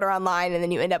 when you order online and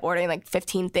then you end up ordering like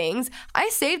 15 things. I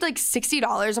saved like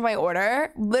 $60 on my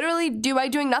order, literally by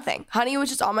doing nothing. Honey was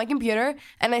just on my computer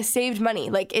and I saved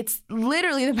money. Like, it's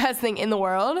literally the best thing in the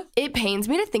world. It pains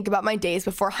me to think about my days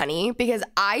before Honey because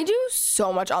I do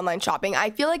so much online shopping.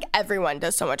 I feel like everyone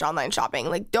does so much online shopping.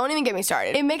 Like, don't even get me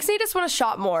started. It makes me just want to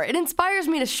shop more. It inspires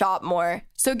me to shop more.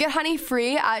 So get Honey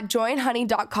free at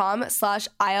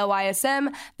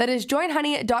joinhoney.com/ILYSM. That is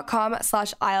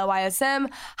joinhoney.com/ILYSM.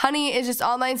 Honey is just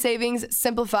online savings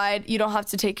simplified. You don't have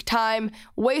to take time,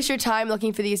 waste your time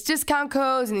looking for these discount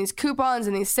codes and these coupons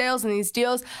and these sales and these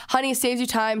deals. Honey saves you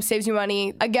time, saves you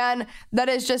money. Again, that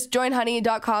is just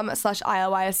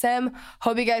joinhoney.com/ILYSM.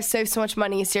 Hope you guys save so much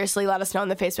money. Seriously, let us know in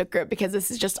the Facebook group because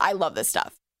this is just, I love this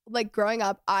stuff. Like, growing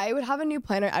up, I would have a new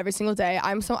planner every single day.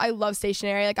 I love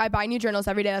stationery. Like, I buy new journals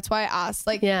every day. That's why I asked.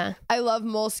 Like, yeah. I love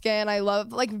Moleskine. I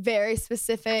love, like, very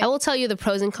specific. I will tell you the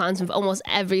pros and cons of almost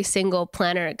every single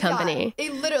planner company.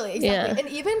 Yeah, literally, exactly. Yeah. And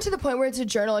even to the point where it's a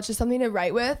journal, it's just something to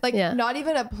write with. Like, not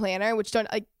even a planner, which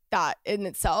don't, like, that in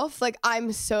itself. Like,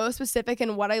 I'm so specific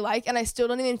in what I like, and I still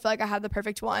don't even feel like I have the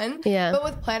perfect one. Yeah. But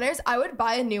with planners, I would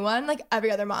buy a new one, like,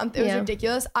 every other month. It was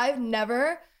ridiculous.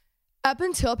 Up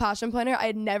until Passion Planner, I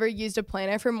had never used a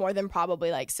planner for more than probably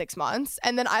like 6 months.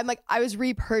 And then I was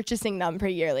repurchasing them per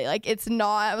yearly. Like, it's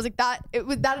not, I was like, that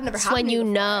had never happened. When you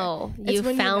know, you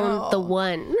found the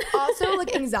one. Also,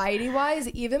 like, anxiety wise,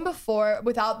 even before,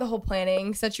 without the whole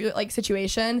planning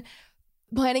situation,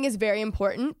 planning is very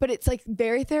important, but it's like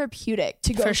very therapeutic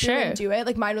to go through and do it.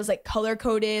 Like, mine was like color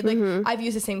coded. Like, I've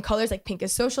used the same colors, like pink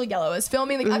is social, yellow is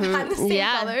filming. Like, I've had the same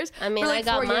colors. I mean, like,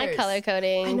 I got my color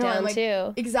coding down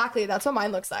too. Exactly. That's what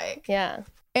mine looks like. Yeah.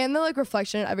 And the like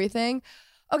reflection and everything.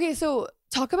 Okay, so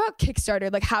talk about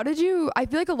Kickstarter. Like, I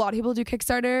feel like a lot of people do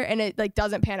Kickstarter and it like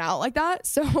doesn't pan out like that.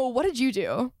 So what did you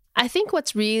do? I think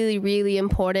what's really, really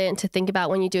important to think about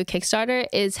when you do a Kickstarter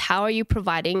is how are you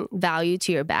providing value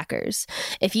to your backers?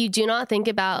 If you do not think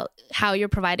about how you're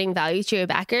providing value to your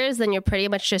backers, then you're pretty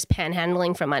much just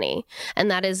panhandling for money. And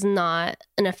that is not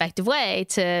an effective way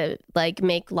to like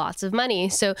make lots of money.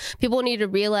 So people need to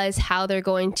realize how they're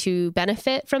going to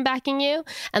benefit from backing you.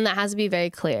 And that has to be very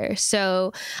clear.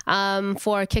 So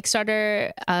for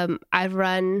Kickstarter, I've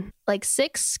run like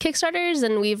 6 Kickstarters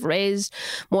and we've raised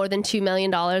more than $2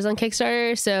 million on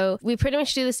Kickstarter. So we pretty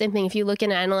much do the same thing. If you look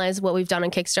and analyze what we've done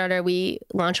on Kickstarter, we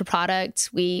launch a product.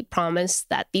 We promise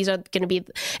that these are going to be,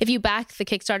 if you back the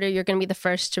Kickstarter, you're going to be the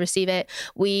first to receive it.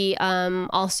 We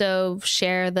also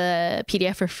share the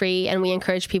PDF for free, and we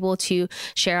encourage people to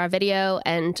share our video,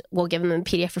 and we'll give them the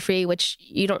PDF for free, which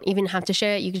you don't even have to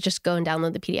share it. You could just go and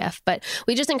download the PDF. But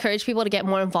we just encourage people to get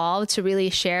more involved, to really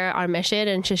share our mission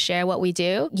and to share what we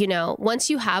do. You know, once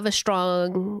you have a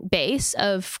strong base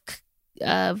of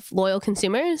loyal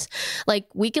consumers, like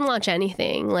we can launch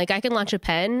anything. Like I can launch a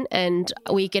pen and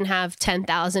we can have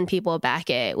 10,000 people back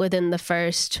it within the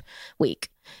first week,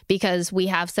 because we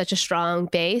have such a strong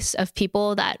base of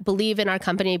people that believe in our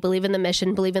company, believe in the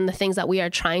mission, believe in the things that we are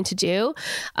trying to do,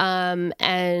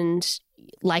 and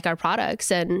like our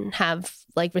products and have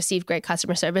like received great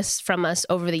customer service from us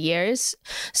over the years.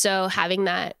 So having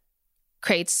that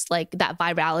creates like that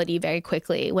virality very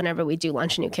quickly whenever we do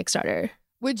launch a new Kickstarter.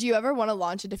 Would you ever want to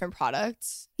launch a different product?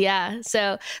 Yeah,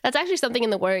 so that's actually something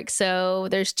in the works. So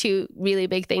there's 2 really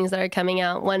big things that are coming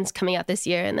out. One's coming out this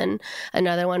year and then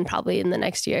another one probably in the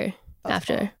next year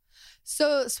after. Cool.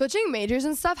 So switching majors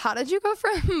and stuff, how did you go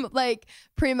from like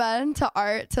pre-med to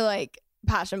art to like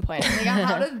passion planning? Like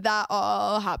how did that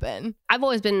all happen? I've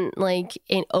always been like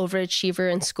an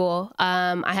overachiever in school.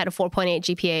 I had a 4.8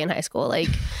 GPA in high school. Like,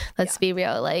 let's be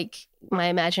real. Like my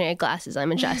imaginary glasses,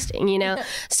 I'm adjusting, you know?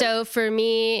 So for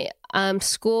me,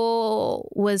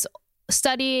 school was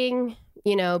studying,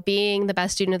 you know, being the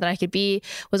best student that I could be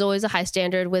was always a high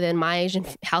standard within my Asian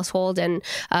household. And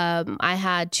I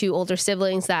had 2 older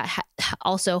siblings that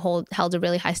also held a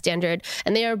really high standard.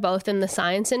 And they are both in the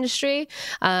science industry.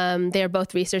 They are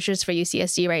both researchers for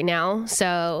UCSD right now.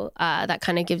 So that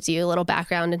kind of gives you a little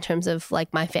background in terms of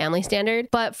like my family standard.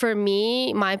 But for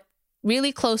me, my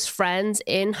really close friends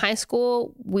in high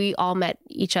school, we all met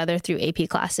each other through AP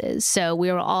classes. So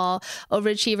we were all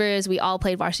overachievers. We all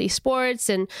played varsity sports,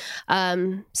 and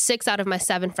 6 out of my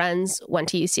 7 friends went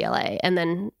to UCLA, and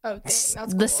then that's cool.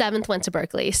 The 7th went to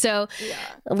Berkeley. So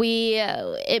we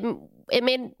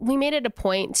made it a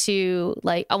point to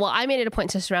I made it a point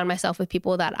to surround myself with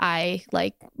people that I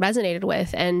like resonated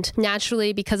with. And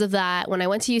naturally, because of that, when I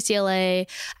went to UCLA,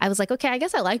 I was like, okay, I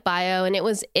guess I like bio. And it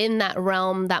was in that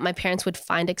realm that my parents would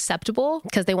find acceptable,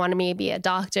 because they wanted me to be a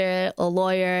doctor, a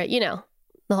lawyer, you know,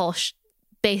 the whole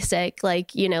basic,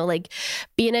 like, you know, like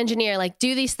be an engineer, like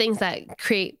do these things that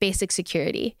create basic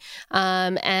security.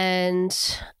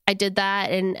 And I did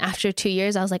that. And after 2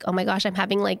 years, I was like, oh my gosh, I'm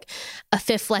having like a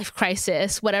 5th life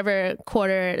crisis, whatever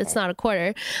quarter. It's not a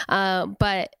quarter.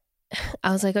 But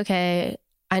I was like, okay,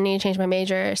 I need to change my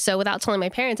major. So without telling my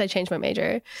parents, I changed my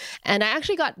major. And I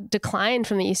actually got declined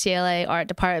from the UCLA art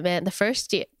department the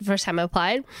first time I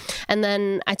applied. And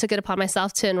then I took it upon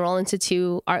myself to enroll into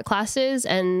 2 art classes.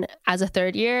 And as a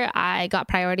 3rd year, I got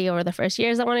priority over the first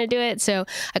years I wanted to do it. So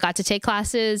I got to take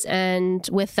classes. And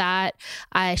with that,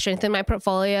 I strengthened my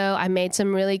portfolio. I made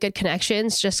some really good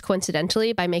connections just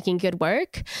coincidentally by making good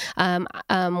work.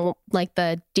 Like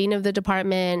the dean of the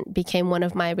department became one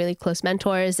of my really close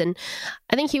mentors. And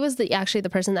I think he was actually the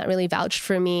person that really vouched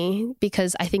for me,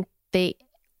 because I think they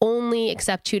only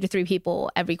accept 2 to 3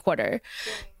 people every quarter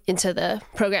into the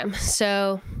program.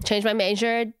 So changed my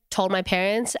major, told my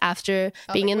parents after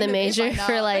being in the major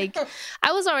for like,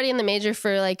 I was already in the major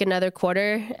for like another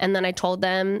quarter. And then I told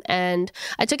them, and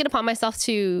I took it upon myself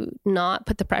to not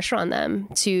put the pressure on them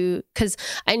because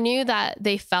I knew that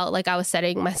they felt like I was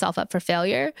setting myself up for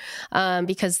failure,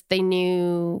 because they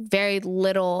knew very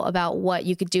little about what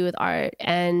you could do with art.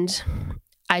 And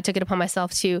I took it upon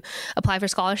myself to apply for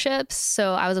scholarships.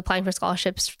 So I was applying for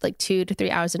scholarships like 2 to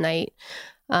 3 hours a night.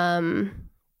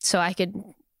 So I could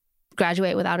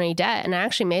graduate without any debt. And I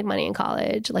actually made money in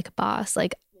college, like a boss.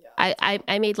 Like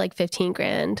I made like 15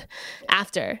 grand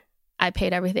after I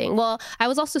paid everything. Well, I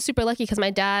was also super lucky because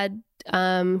my dad,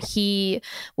 he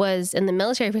was in the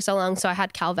military for so long. So I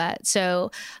had CalVet.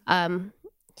 So,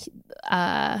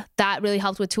 that really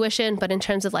helped with tuition. But in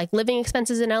terms of like living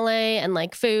expenses in LA and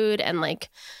like food and like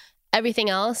everything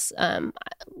else,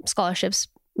 scholarships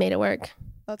made it work.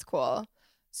 That's cool.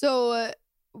 So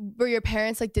were your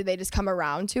parents like, did they just come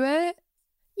around to it?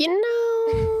 You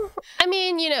know, I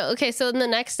mean, okay, so in the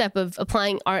next step of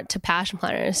applying art to passion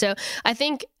planner. So I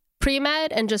think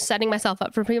pre-med and just setting myself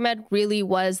up for pre-med really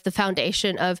was the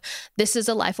foundation of this is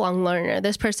a lifelong learner.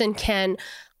 This person can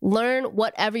learn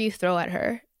whatever you throw at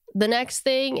her. The next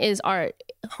thing is art.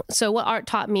 So what art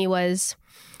taught me was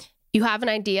you have an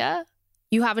idea,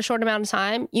 you have a short amount of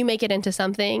time, you make it into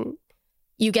something,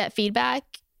 you get feedback,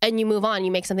 and you move on,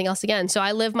 you make something else again. So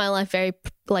I live my life very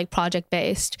project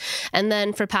based. And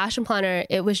then for passion planner,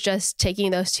 it was just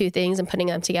taking those two things and putting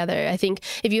them together. I think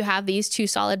if you have these two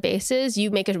solid bases,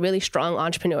 you make a really strong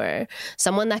entrepreneur,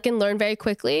 someone that can learn very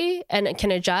quickly and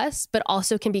can adjust, but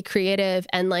also can be creative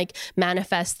and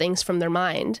manifest things from their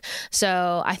mind.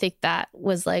 So I think that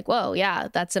was whoa, yeah,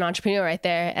 that's an entrepreneur right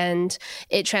there. And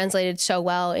it translated so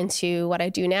well into what I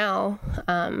do now.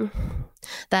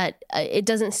 That it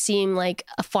doesn't seem like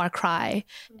a far cry.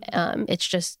 It's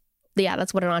just, yeah,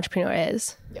 that's what an entrepreneur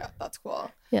is. Yeah, that's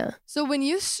cool. Yeah. So when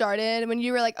you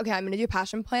were like, okay, I'm going to do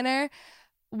passion planner,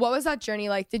 what was that journey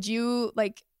like? Did you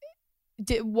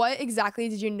what exactly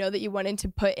did you know that you wanted to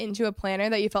put into a planner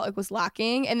that you felt was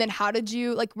lacking? And then how did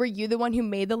you, were you the one who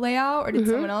made the layout or did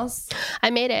someone else? I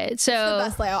made it. So it's the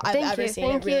best layout I've ever seen.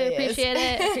 Thank you. Really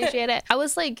Appreciate it. I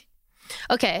was like,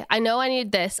 okay, I know I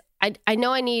need this. I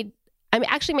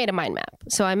actually made a mind map.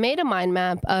 So I made a mind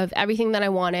map of everything that I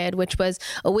wanted, which was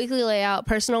a weekly layout,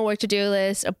 personal work to-do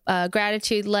list, a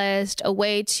gratitude list, a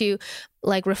way to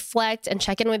reflect and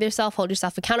check in with yourself, hold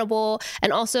yourself accountable.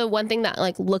 And also one thing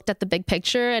that looked at the big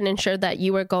picture and ensured that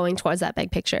you were going towards that big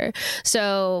picture.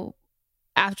 So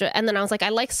and then I was like, I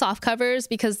like soft covers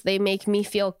because they make me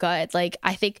feel good.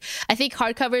 I think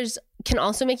hardcovers can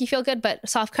also make you feel good, but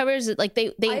soft covers,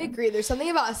 they I agree. There's something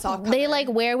about a soft cover. They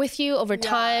wear with you over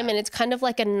time, and it's kind of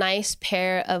like a nice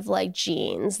pair of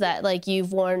jeans that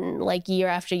you've worn year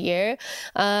after year.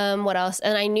 What else?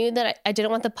 And I knew that I didn't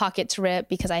want the pocket to rip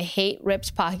because I hate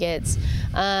ripped pockets.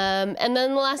 And then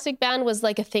the elastic band was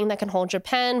a thing that can hold your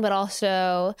pen, but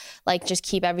also just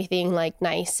keep everything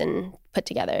nice and put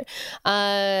together.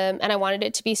 And I wanted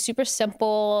it to be super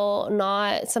simple,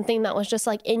 not something that was just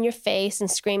in your face and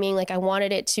screaming. I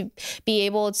wanted it to be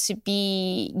able to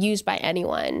be used by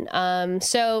anyone.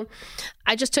 So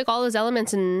I just took all those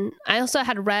elements, and I also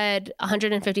had read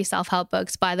 150 self-help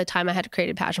books by the time I had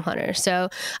created Passion Planner. So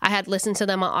I had listened to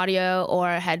them on audio or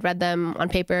had read them on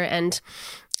paper, and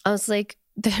I was like,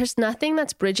 there's nothing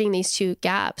that's bridging these two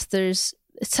gaps. There's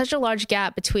such a large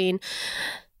gap between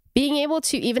being able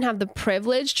to even have the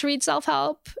privilege to read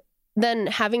self-help, then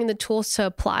having the tools to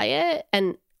apply it,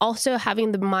 and also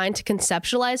having the mind to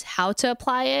conceptualize how to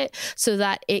apply it so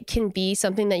that it can be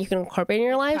something that you can incorporate in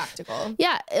your life. Practical.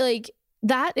 Yeah.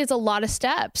 That is a lot of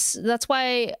steps. That's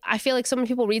why I feel like so many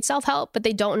people read self-help, but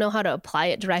they don't know how to apply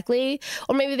it directly,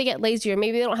 or maybe they get lazy, or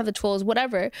maybe they don't have the tools,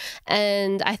 whatever.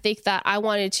 And I think that I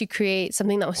wanted to create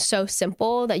something that was so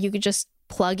simple that you could just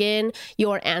plug in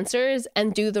your answers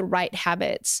and do the right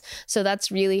habits. So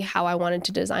that's really how I wanted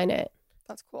to design it.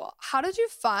 That's cool. How did you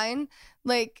find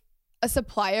a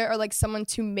supplier or someone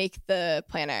to make the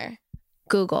planner?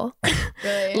 Google.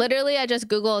 Really? Literally, I just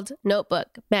Googled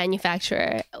notebook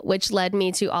manufacturer, which led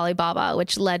me to Alibaba,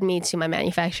 which led me to my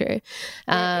manufacturer.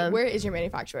 Where is your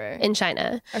manufacturer? In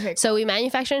China. Okay, cool. So we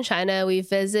manufacture in China. We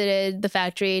visited the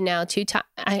factory now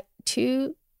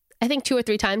I think 2 or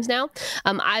 3 times now.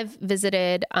 I've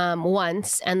visited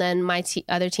once, and then my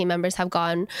other team members have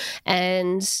gone.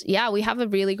 And yeah, we have a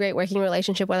really great working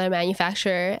relationship with our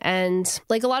manufacturer. And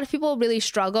a lot of people really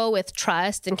struggle with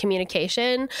trust and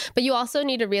communication, but you also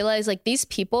need to realize these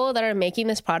people that are making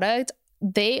this product,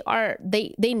 they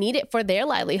need it for their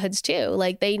livelihoods too.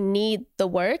 They need the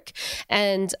work.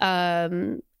 And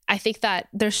I think that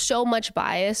there's so much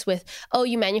bias with, oh,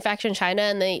 you manufacture in China,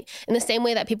 and in the same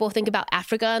way that people think about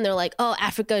Africa and they're like, oh,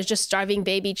 Africa is just starving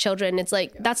baby children. It's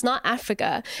that's not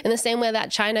Africa. In the same way that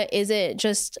China isn't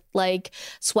just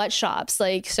sweatshops.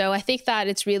 So I think that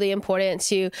it's really important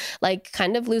to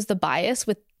kind of lose the bias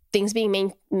with things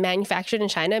being manufactured in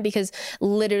China, because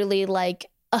literally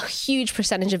a huge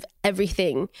percentage of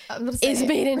everything is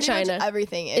made in China.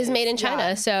 Everything is made in China.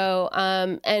 Yeah. So,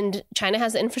 and China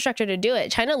has the infrastructure to do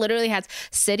it. China literally has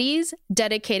cities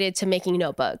dedicated to making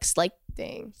notebooks.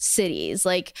 Dang. Cities,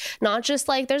 not just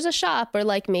there's a shop or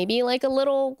maybe a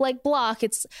little block.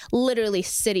 It's literally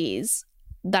cities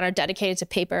that are dedicated to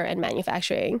paper and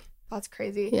manufacturing. That's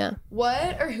crazy. Yeah.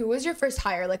 Who was your first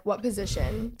hire? What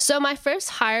position? So my first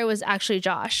hire was actually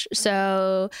Josh.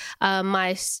 So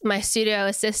my studio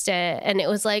assistant, and it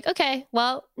was okay,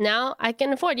 well, now I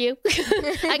can afford you.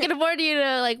 I can afford you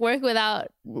to work without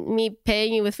me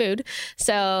paying you with food.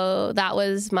 So that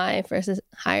was my first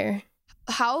hire.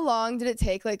 How long did it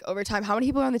take, like, over time? How many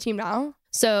people are on the team now?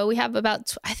 So we have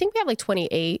I think we have like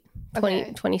 28.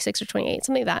 26 or 28,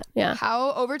 something like that. Yeah.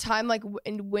 How over time, like,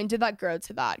 and when did that grow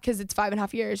to that? Because it's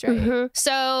 5.5 years, right? Mm-hmm.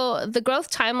 So the growth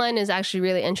timeline is actually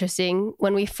really interesting.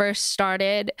 When we first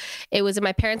started, it was in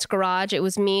my parents' garage. It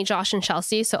was me, Josh, and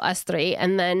Chelsea, so us three.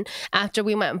 And then after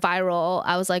we went viral,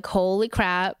 I was like, holy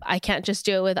crap, I can't just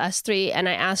do it with us three. And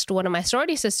I asked one of my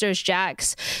sorority sisters,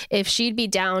 Jax, if she'd be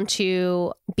down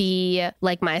to be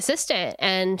like my assistant.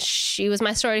 And she was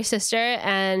my sorority sister,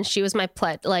 and she was my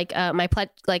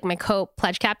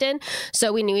co-pledge captain.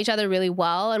 So we knew each other really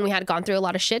well, and we had gone through a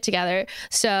lot of shit together.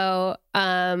 So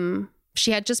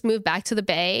she had just moved back to the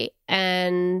Bay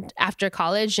and after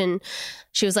college, and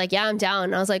she was like, yeah, I'm down.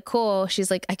 And I was like, cool. She's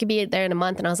like, I could be there in a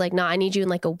month. And I was like, no, I need you in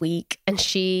like a week. And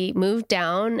she moved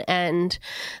down, and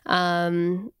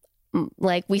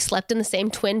like we slept in the same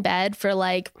twin bed for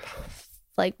like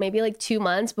maybe like 2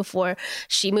 months before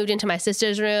she moved into my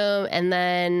sister's room. And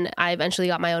then I eventually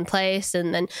got my own place.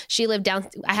 And then she lived down,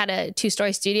 I had a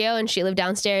 2-story studio, and she lived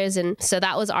downstairs. And so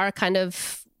that was our kind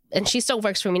of, and she still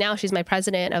works for me now. She's my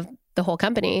president of the whole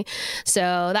company. So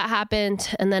that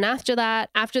happened. And then after that,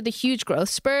 after the huge growth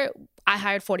spurt, I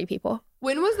hired 40 people.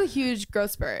 When was the huge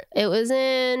growth spurt? It was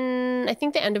in, I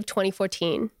think, the end of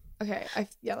 2014. Okay.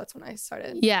 Yeah, that's when I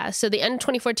started. Yeah. So the end of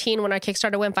 2014, when our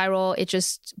Kickstarter went viral, it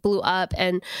just blew up.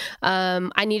 And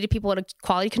I needed people to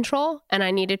quality control, and I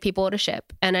needed people to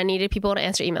ship, and I needed people to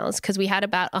answer emails, because we had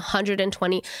about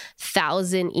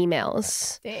 120,000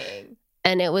 emails. Dang.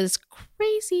 And it was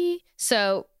crazy.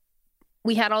 So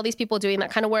we had all these people doing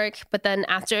that kind of work. But then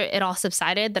after it all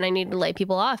subsided, then I needed to lay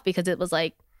people off, because it was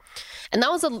like, and that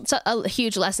was a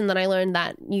huge lesson that I learned,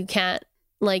 that you can't,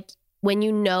 like, when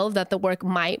you know that the work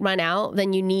might run out,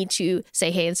 then you need to say,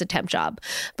 hey, it's a temp job.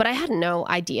 But I had no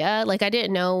idea. Like, I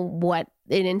didn't know what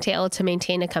it entailed to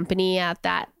maintain a company at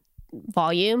that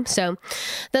volume. So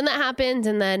then that happened.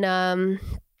 And then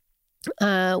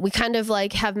we kind of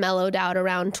like have mellowed out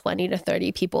around 20 to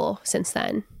 30 people since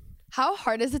then. How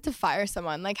hard is it to fire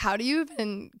someone? Like, how do you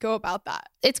even go about that?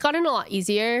 It's gotten a lot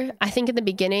easier. I think in the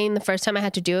beginning, the first time I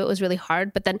had to do it was really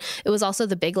hard, but then it was also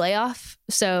the big layoff.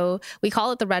 So we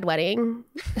call it the Red Wedding.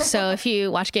 So if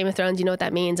you watch Game of Thrones, you know what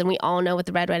that means. And we all know what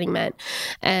the Red Wedding meant.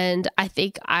 And I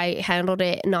think I handled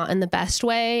it not in the best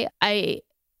way. I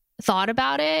thought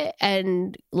about it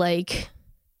and like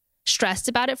stressed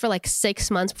about it for like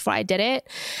 6 months before I did it.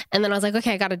 And then I was like,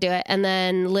 okay, I got to do it. And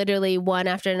then literally one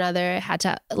after another had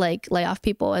to like lay off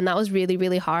people. And that was really,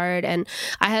 really hard. And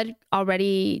I had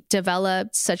already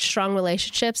developed such strong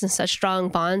relationships and such strong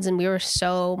bonds. And we were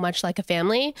so much like a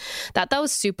family that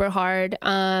was super hard,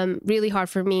 really hard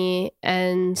for me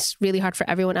and really hard for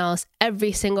everyone else.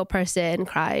 Every single person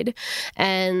cried.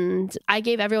 And I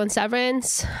gave everyone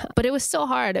severance, but it was still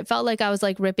hard. It felt like I was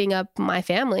like ripping up my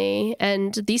family.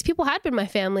 And these people had been my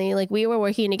family. Like we were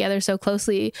working together so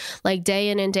closely, like day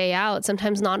in and day out,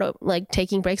 sometimes not like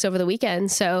taking breaks over the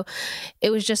weekend. So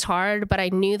it was just hard, but I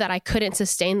knew that I couldn't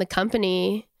sustain the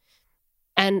company.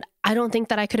 And I don't think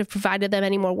that I could have provided them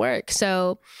any more work.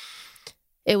 So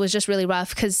it was just really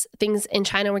rough because things in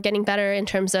China were getting better in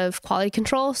terms of quality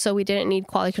control. So we didn't need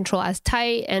quality control as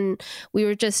tight. And we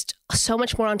were just so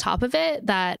much more on top of it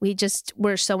that we just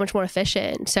were so much more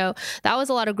efficient. So that was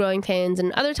a lot of growing pains.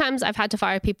 And other times I've had to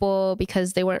fire people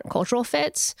because they weren't cultural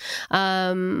fits.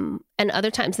 And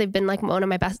other times they've been like one of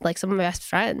my best, like some of my best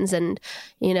friends. And,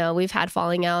 you know, we've had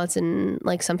falling outs and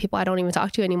like some people I don't even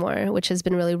talk to anymore, which has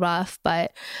been really rough.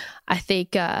 But I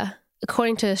think,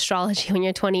 according to astrology, when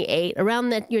you're 28,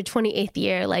 around your 28th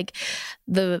year, like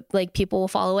people will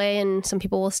fall away and some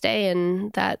people will stay.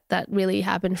 And that really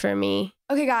happened for me.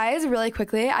 Okay, guys, really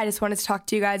quickly, I just wanted to talk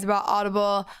to you guys about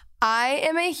Audible. I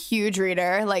am a huge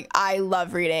reader. Like, I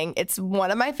love reading. It's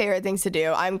one of my favorite things to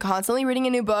do. I'm constantly reading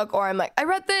a new book, or I'm like, I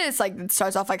read this. Like, it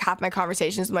starts off like half my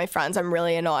conversations with my friends. I'm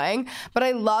really annoying, but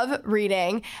I love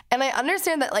reading. And I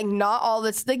understand that like not all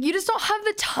this, like you just don't have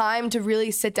the time to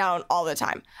really sit down all the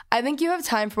time. I think you have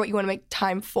time for what you want to make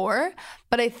time for,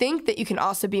 but I think that you can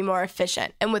also be more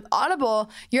efficient. And with Audible,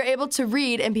 you're able to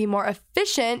read and be more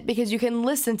efficient because you can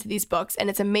listen to these books, and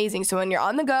it's amazing. So when you're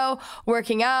on the go,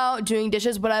 working out, doing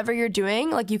dishes, whatever you're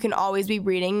doing, like you can always be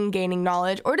reading and gaining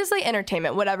knowledge, or just like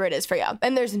entertainment, whatever it is for you.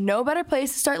 And there's no better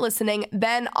place to start listening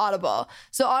than Audible.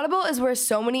 So Audible is where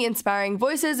so many inspiring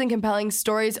voices and compelling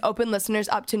stories open listeners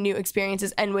up to new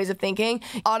experiences and ways of thinking.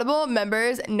 Audible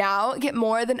members now get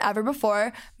more than ever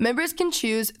before. Members can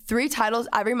choose 3 titles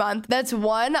every month. That's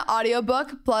 1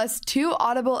 audiobook plus 2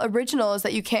 Audible originals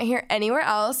that you can't hear anywhere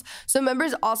else. So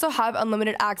members also have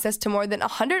unlimited access to more than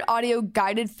 100 audio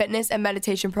guided fitness and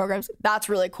meditation programs. That's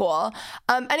really cool. cool.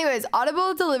 Anyways,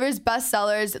 Audible delivers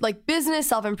bestsellers like business,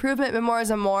 self-improvement,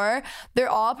 memoirs, and more. They're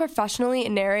all professionally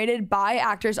narrated by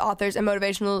actors, authors, and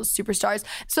motivational superstars.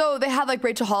 So they have like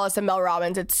Rachel Hollis and Mel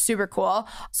Robbins. It's super cool.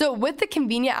 So with the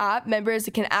convenient app, members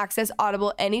can access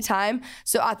Audible anytime.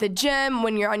 So at the gym,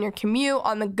 when you're on your commute,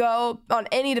 on the go, on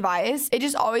any device, it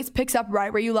just always picks up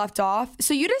right where you left off.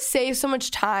 So you just save so much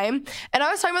time. And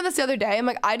I was talking about this the other day. I'm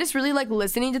like, I just really like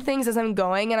listening to things as I'm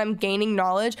going and I'm gaining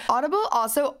knowledge. Audible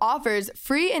also offers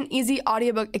free and easy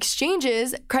audiobook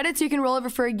exchanges, credits you can roll over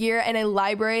for a year, and a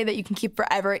library that you can keep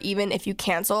forever even if you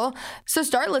cancel. So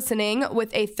start listening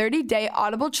with a 30-day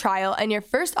Audible trial, and your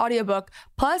first audiobook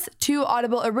plus 2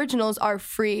 Audible originals are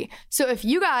free. So if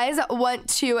you guys want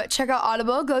to check out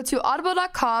Audible, go to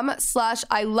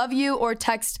audible.com/I love you or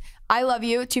text I love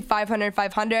you to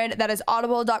 500-500. That is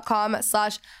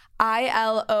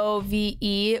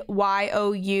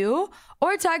audible.com/ILOVEYOU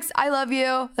or text I love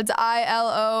you. That's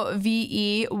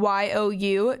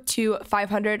ILOVEYOU to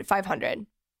 500-500.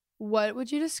 What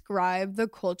would you describe the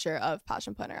culture of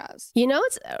Passion Planner as? You know,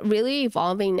 it's really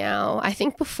evolving now. I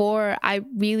think before I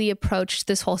really approached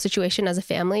this whole situation as a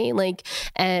family,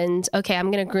 and okay,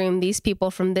 I'm going to groom these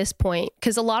people from this point.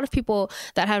 Because a lot of people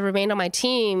that have remained on my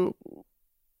team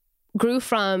grew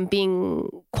from being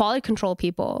quality control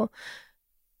people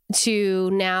to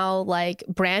now like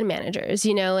brand managers,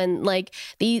 and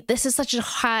this is such a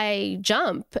high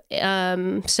jump.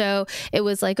 So it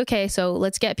was like, okay, so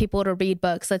let's get people to read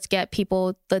books. Let's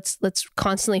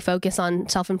constantly focus on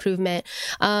self-improvement.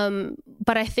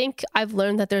 But I think I've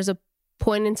learned that there's a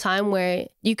point in time where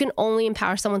you can only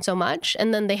empower someone so much,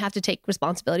 and then they have to take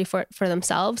responsibility for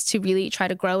themselves to really try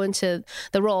to grow into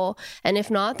the role. And if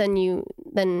not, then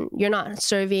you're not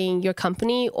serving your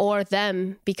company or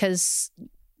them, because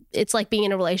it's like being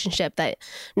in a relationship that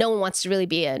no one wants to really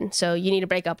be in. So you need to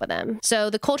break up with them. So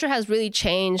the culture has really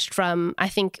changed from, I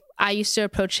think I used to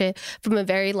approach it from a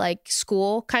very like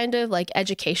school kind of like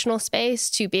educational space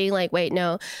to being like, wait,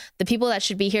 no, the people that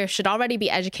should be here should already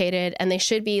be educated, and they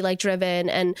should be like driven.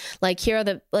 And like, here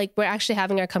are we're actually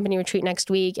having our company retreat next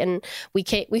week. And we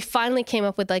finally came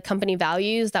up with like company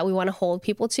values that we want to hold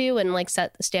people to and like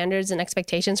set the standards and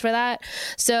expectations for that.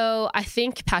 So I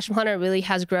think Passion Planner really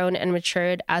has grown and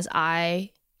matured as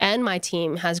I and my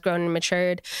team has grown and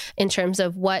matured in terms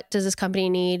of what does this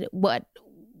company need, what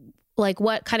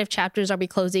kind of chapters are we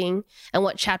closing and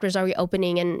what chapters are we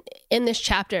opening? And in this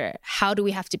chapter, how do we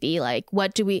have to be? Like,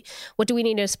 what do we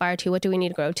need to aspire to? What do we need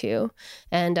to grow to?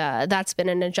 And that's been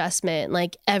an adjustment.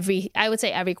 Like I would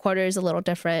say every quarter is a little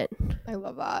different. I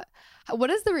love that.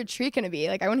 What is the retreat going to be?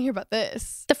 Like, I want to hear about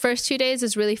this. The first 2 days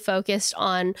is really focused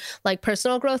on like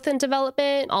personal growth and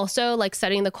development. Also like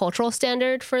setting the cultural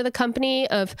standard for the company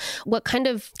of what kind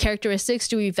of characteristics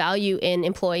do we value in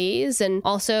employees, and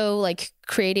also like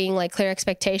creating like clear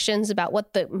expectations about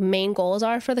what the main goals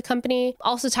are for the company.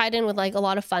 Also tied in with like a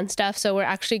lot of fun stuff. So we're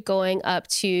actually going up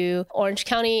to Orange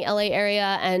County, LA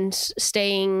area, and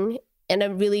staying in a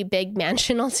really big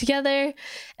mansion all together,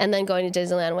 and then going to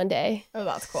Disneyland one day. Oh,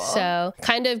 that's cool. So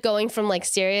kind of going from like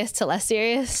serious to less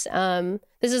serious.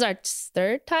 This is our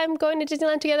 3rd time going to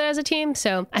Disneyland together as a team.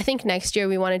 So I think next year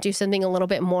we want to do something a little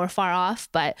bit more far off,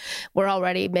 but we're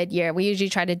already mid-year. We usually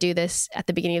try to do this at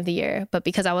the beginning of the year, but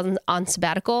because I wasn't on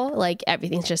sabbatical, like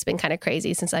everything's just been kind of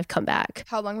crazy since I've come back.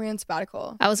 How long were you on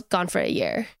sabbatical? I was gone for a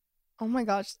year. Oh my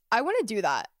gosh. I want to do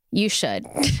that. You should.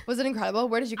 Was it incredible?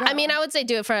 Where did you go? I mean, I would say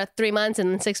do it for 3 months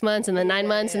and then 6 months and then 9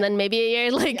 months and then maybe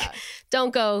a year.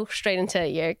 Don't go straight into a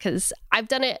year, because I've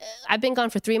done it. I've been gone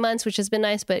for 3 months, which has been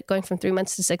nice, but going from 3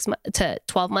 months to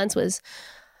 12 months was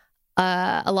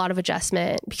a lot of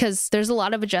adjustment, because there's a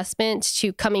lot of adjustment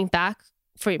to coming back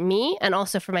for me and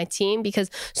also for my team, because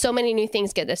so many new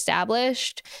things get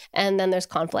established and then there's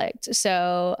conflict.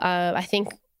 So I think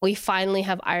we finally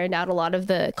have ironed out a lot of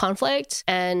the conflict,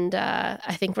 and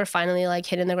I think we're finally like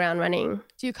hitting the ground running.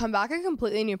 Do you come back a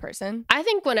completely new person? I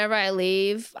think whenever I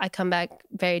leave, I come back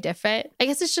very different. I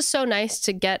guess it's just so nice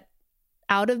to get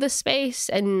out of the space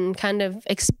and kind of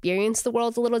experience the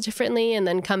world a little differently, and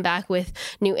then come back with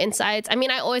new insights. I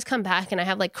mean, I always come back and I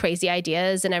have like crazy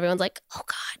ideas, and everyone's like, oh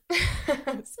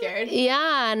God. Scared?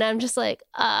 Yeah. And I'm just like,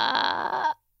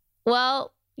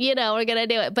 well, we're going to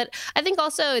do it. But I think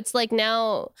also it's like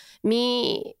now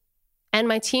me and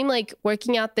my team like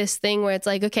working out this thing where it's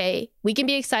like, okay, we can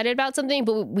be excited about something,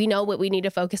 but we know what we need to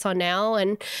focus on now.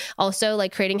 And also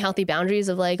like creating healthy boundaries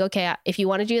of like, okay, if you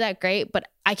want to do that, great, but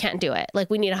I can't do it. Like,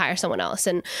 we need to hire someone else.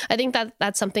 And I think that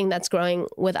that's something that's growing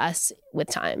with us with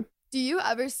time. Do you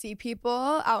ever see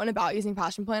people out and about using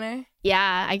Passion Planner?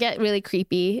 Yeah, I get really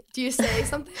creepy. Do you say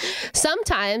something?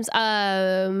 Sometimes,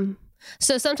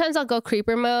 So sometimes I'll go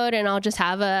creeper mode and I'll just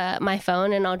have my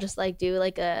phone and I'll just like do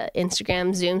like a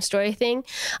Instagram Zoom story thing,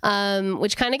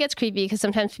 which kind of gets creepy because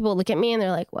sometimes people look at me and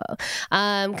they're like, whoa.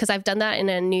 Because I've done that in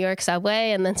a New York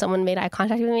subway and then someone made eye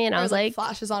contact with me and I was like,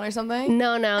 flashes on or something?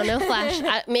 No flash.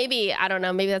 I don't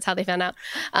know. Maybe that's how they found out.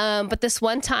 But this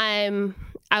one time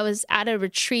I was at a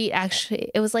retreat, actually.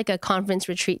 It was like a conference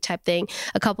retreat type thing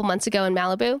a couple months ago in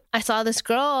Malibu. I saw this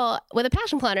girl with a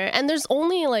passion planner and there's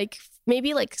only like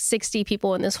maybe like 60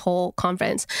 people in this whole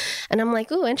conference. And I'm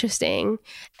like, ooh, interesting.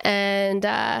 And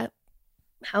I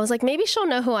was like, maybe she'll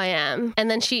know who I am.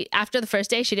 And then after the first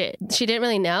day, she didn't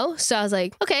really know. So I was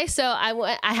like, okay. So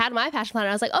I had my passion planner.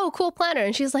 I was like, oh, cool planner.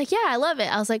 And she's like, yeah, I love it.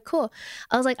 I was like, cool.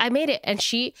 I was like, I made it. And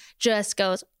she just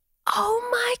goes, oh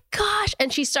my gosh.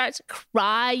 And she starts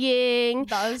crying.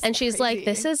 And she's crazy.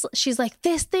 like, she's like,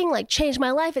 this thing like changed my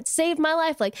life. It saved my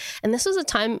life. Like, and this was a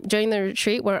time during the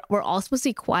retreat where we're all supposed to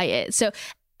be quiet. So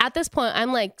at this point,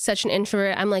 I'm like such an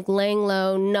introvert. I'm like laying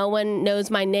low. No one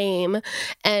knows my name.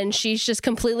 And she's just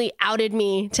completely outed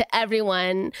me to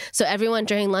everyone. So everyone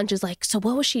during lunch is like, so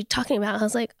what was she talking about? I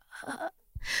was like,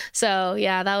 So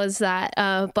yeah, that was that.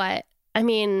 But I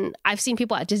mean, I've seen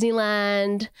people at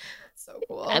Disneyland. So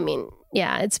cool. I mean,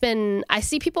 yeah, I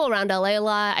see people around LA a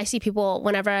lot. I see people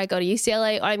whenever I go to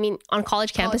UCLA, or I mean, on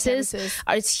college campuses.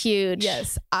 It's huge.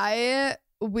 Yes.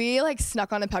 We like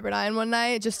snuck on a Pepperdine one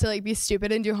night just to like be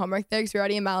stupid and do homework there because we were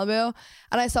already in Malibu,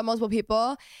 and I saw multiple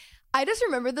people. I just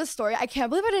remembered this story. I can't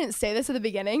believe I didn't say this at the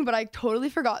beginning, but I totally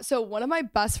forgot. So one of my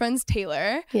best friends,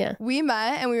 Taylor, we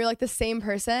met and we were like the same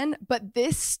person, but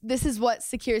this is what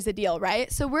secures the deal,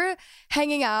 right? So we're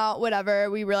hanging out, whatever.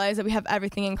 We realized that we have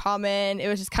everything in common. It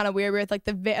was just kind of weird. We're at like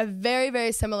a very,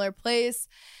 very similar place.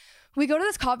 We go to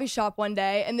this coffee shop one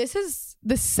day, and this is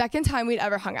the second time we'd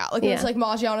ever hung out. Like, it was like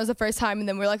Maggiano's the first time, and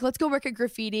then we're like, let's go work at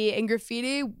Graffiti. And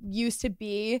Graffiti used to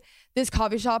be this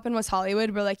coffee shop in West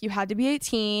Hollywood where, like, you had to be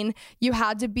 18.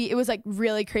 It was, like,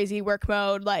 really crazy work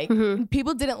mode. Like,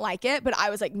 people didn't like it, but I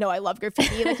was like, no, I love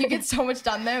Graffiti. Like, you get so much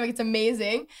done there. Like, it's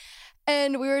amazing.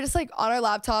 And we were just like on our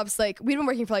laptops, like we'd been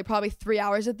working for like probably 3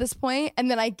 hours at this point.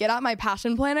 And then I get out my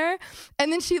passion planner,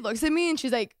 and then she looks at me and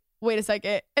she's like, wait a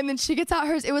second. And then she gets out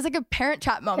hers. It was like a parent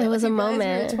chat moment. It was like, a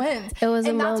moment. We were twins. It was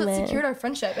a moment. And that's what secured our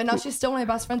friendship. And now she's still one of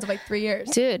my best friends of like 3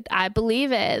 years. Dude, I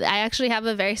believe it. I actually have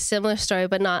a very similar story,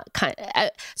 but not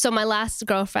so my last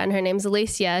girlfriend, her name's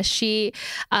Alicia. She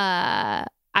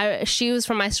was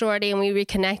from my sorority and we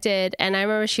reconnected. And I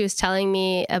remember she was telling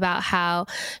me about how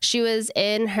she was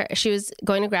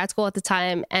going to grad school at the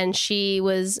time, and she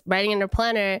was writing in her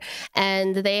planner,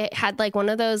 and they had like one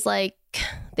of those like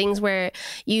things where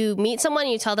you meet someone,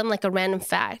 you tell them like a random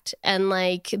fact, and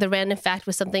like the random fact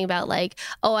was something about like,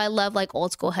 oh, I love like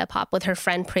old school hip hop with her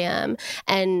friend Priam,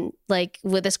 and like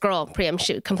with this girl Priam,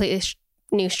 she completely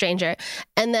new stranger,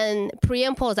 and then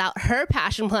Priam pulls out her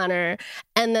passion planner,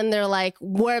 and then they're like,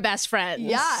 we're best friends.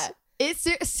 Yeah, it's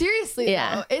seriously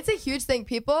though, it's a huge thing.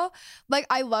 People like,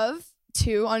 I love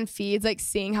too on feeds, like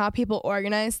seeing how people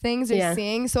organize things or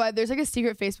seeing. So there's like a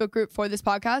secret Facebook group for this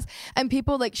podcast, and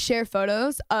people like share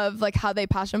photos of like how they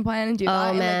passion plan and do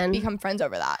that, and like become friends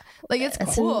over that. Like it's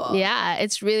cool.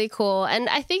 It's really cool. And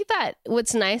I think that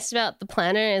what's nice about the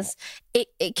planner is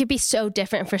it could be so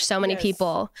different for so many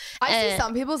people. I see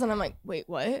some people's and I'm like, wait,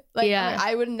 what? Like,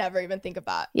 I would never even think of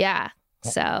that. Yeah.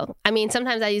 So, I mean,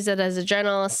 sometimes I use it as a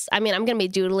journal. I mean, I'm going to be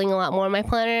doodling a lot more in my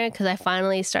planner because I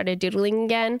finally started doodling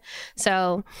again.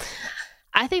 So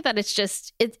I think that it's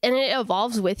just, and it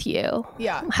evolves with you.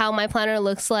 Yeah. How my planner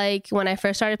looks like when I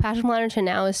first started Passion Planner to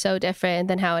now is so different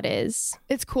than how it is.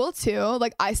 It's cool too.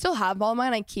 Like I still have all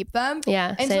mine. I keep them.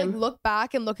 Yeah. And to like look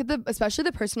back and look at especially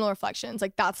the personal reflections,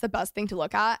 like that's the best thing to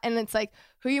look at. And it's like,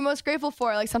 who are you most grateful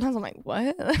for? Like sometimes I'm like, what?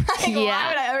 Like, why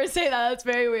would I ever say that? That's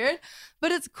very weird.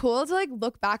 But it's cool to like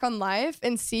look back on life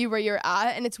and see where you're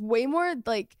at. And it's way more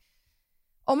like,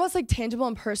 almost like tangible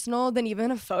and personal than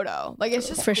even a photo. Like it's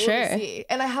just for cool sure to see.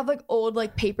 And I have like old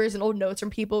like papers and old notes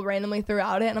from people randomly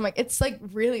throughout it, and I'm like, it's like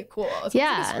really cool. It's like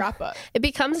a scrapbook. It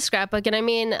becomes a scrapbook. And I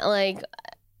mean, like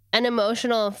an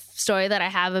emotional story that I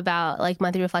have about like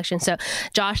monthly reflection. So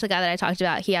Josh, the guy that I talked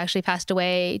about, he actually passed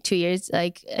away 2 years,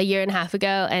 like a year and a half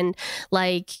ago, and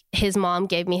like his mom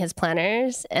gave me his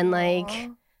planners, and like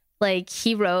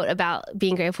he wrote about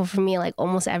being grateful for me like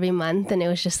almost every month, and it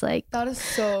was just like, that is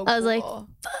so cool. I was like,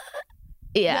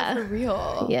 yeah, for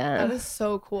real. Yeah, that is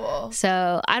so cool.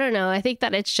 So I don't know, I think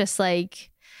that it's just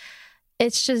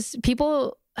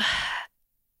people,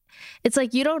 it's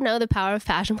like you don't know the power of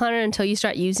Passion Planner until you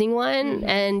start using one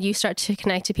and you start to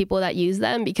connect to people that use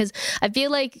them, because I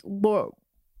feel like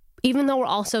even though we're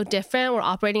all so different, we're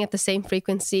operating at the same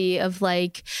frequency of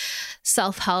like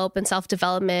self-help and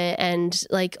self-development, and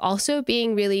like also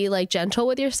being really like gentle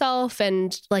with yourself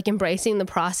and like embracing the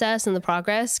process and the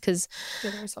progress. Cause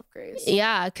Giving yourself grace.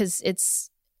 Yeah. Cause it's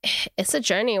a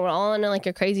journey. We're all on like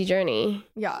a crazy journey.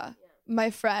 Yeah. My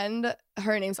friend,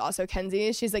 her name's also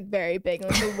Kenzie. She's like very big in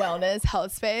like the wellness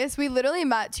health space. We literally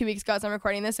met 2 weeks ago as I'm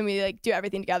recording this, and we like do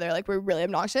everything together. Like we're really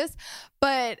obnoxious.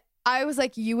 But I was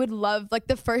like, you would love, like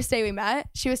the first day we met,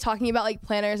 she was talking about like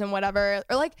planners and whatever,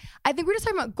 or like, I think we were just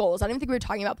talking about goals. I didn't think we were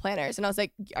talking about planners. And I was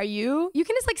like, you can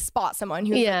just like spot someone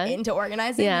who's like, into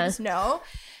organizing. You just know.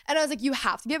 And I was like, you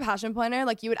have to get a passion planner.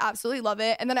 Like you would absolutely love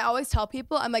it. And then I always tell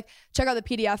people, I'm like, check out the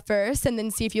PDF first and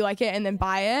then see if you like it and then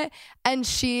buy it. And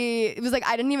she was like,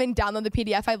 I didn't even download the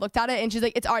PDF. I looked at it and she's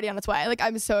like, it's already on its way. Like,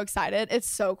 I'm so excited. It's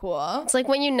so cool. It's like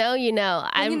when you know, you know.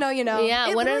 When you know, you know. Yeah.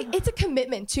 It's a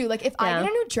commitment too. Like if I get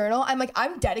a new journal, I'm like,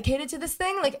 I'm dedicated to this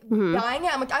thing. Like buying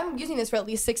it, I'm like, I'm using this for at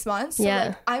least 6 months. So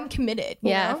like, I'm committed.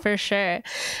 You know? For sure.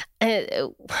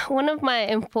 One of my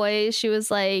employees, she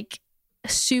was like,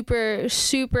 super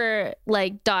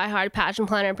like diehard passion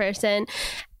planner person,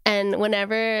 and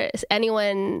whenever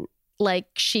anyone like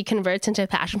she converts into a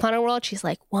passion planner world, she's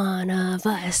like, one of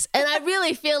us. And I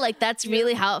really feel like that's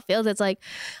really how it feels. It's like,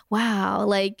 wow,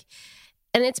 like,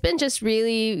 and it's been just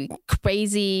really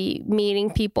crazy meeting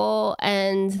people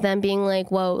and them being like,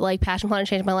 whoa, like passion planner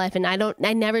changed my life. And I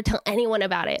never tell anyone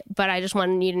about it, but I just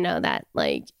wanted you to know that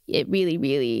like it really,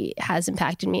 really has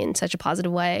impacted me in such a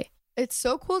positive way. It's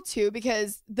so cool too,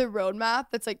 because the roadmap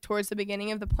that's like towards the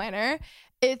beginning of the planner,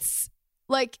 it's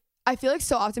like, I feel like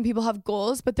so often people have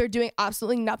goals, but they're doing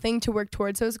absolutely nothing to work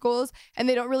towards those goals, and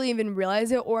they don't really even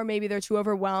realize it, or maybe they're too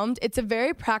overwhelmed. It's a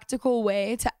very practical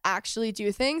way to actually do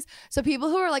things. So people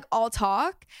who are like all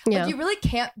talk, like you really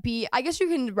can't be, I guess you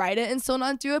can write it and still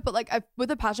not do it, but like with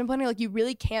a passion planner, like you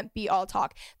really can't be all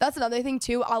talk. That's another thing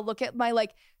too. I'll look at my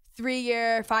like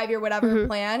 3-year, 5-year, whatever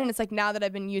plan. And it's like, now that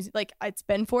I've been using, like it's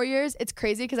been 4 years, it's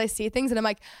crazy because I see things and I'm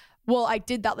like, well, I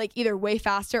did that like either way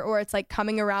faster, or it's like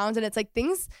coming around. And it's like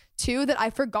things too that I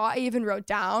forgot I even wrote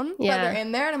down, but they're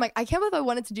in there. And I'm like, I can't believe I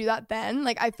wanted to do that then.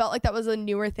 Like I felt like that was a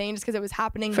newer thing just because it was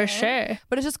happening for then. Sure.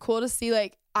 But it's just cool to see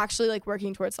like actually like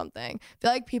working towards something. I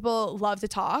feel like people love to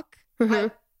talk. I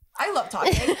love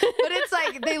talking, but it's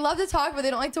like they love to talk, but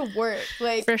they don't like to work.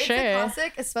 Like for it's sure. a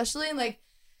classic, especially in like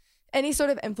any sort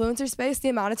of influencer space, the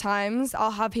amount of times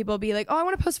I'll have people be like, oh, I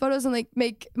want to post photos and like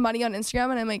make money on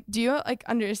Instagram. And I'm like, do you like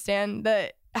understand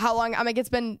that how long I'm like,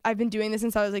 I've been doing this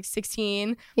since I was like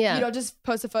 16. You don't just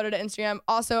post a photo to Instagram.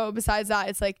 Also, besides that,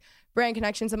 it's like brand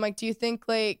connections. I'm like, do you think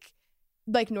like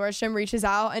Nordstrom reaches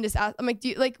out and just ask, I'm like, do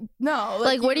you like, no.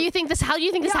 Like where do you think this, how do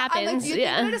you think this happens? I'm like, do you think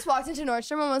I just walked into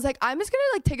Nordstrom and was like, I'm just gonna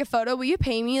like take a photo, will you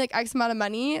pay me like X amount of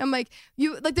money? I'm like,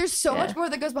 you like, there's so much more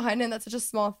that goes behind it, and that's such a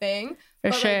small thing.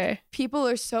 For sure. Like, people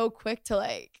are so quick to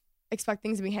like expect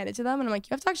things to be handed to them, and I'm like,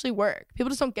 you have to actually work. People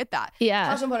just don't get that.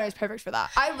 Passion planner is perfect for that.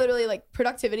 I literally like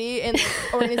productivity and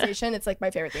like, organization. It's like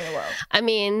my favorite thing in the world. I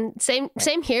mean, same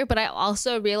here, but I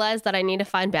also realized that I need to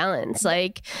find balance.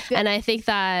 Like, and I think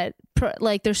that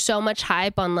like there's so much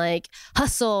hype on like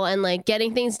hustle and like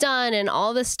getting things done and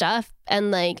all this stuff, and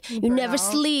like you never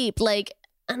sleep, like.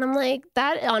 And I'm like,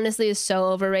 that honestly is so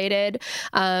overrated.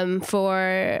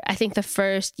 For I think the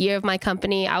first year of my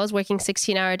company, I was working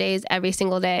 16-hour days every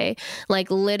single day,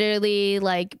 like literally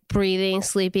like breathing,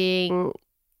 sleeping.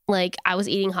 Like I was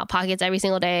eating Hot Pockets every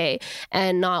single day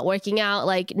and not working out,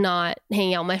 like not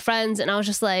hanging out with my friends. And I was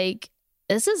just like,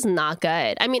 this is not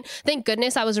good. I mean, thank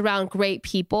goodness I was around great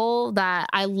people that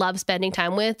I love spending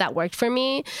time with that worked for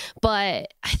me.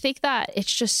 But I think that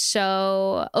it's just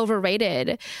so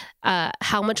overrated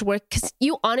how much work, because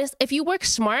if you work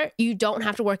smart, you don't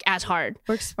have to work as hard.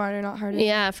 Work smarter, not harder.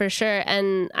 Yeah, for sure.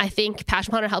 And I think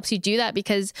Passion Planner helps you do that,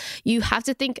 because you have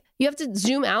to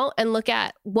zoom out and look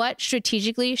at what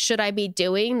strategically should I be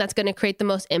doing that's going to create the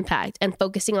most impact, and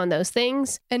focusing on those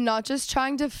things. And not just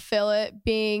trying to fill it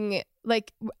being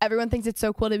like, everyone thinks it's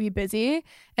so cool to be busy,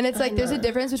 and it's like there's a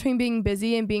difference between being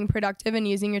busy and being productive and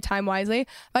using your time wisely.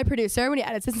 My producer, when he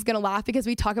edits this, is gonna laugh because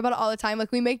we talk about it all the time.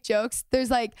 Like we make jokes.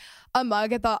 There's like a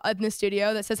mug in the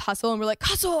studio that says hustle, and we're like,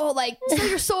 hustle, like sell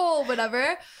your soul,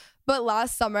 whatever. But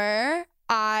last summer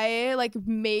I like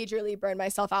majorly burn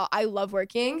myself out. I love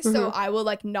working, so I will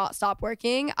like not stop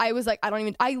working. I was like,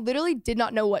 I literally did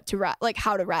not know what to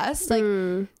how to rest. Like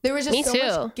there was just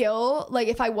much guilt. Like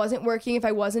if I wasn't working, if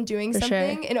I wasn't doing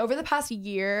something. And over the past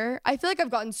year, I feel like I've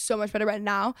gotten so much better right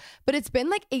now, but it's been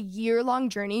like a year-long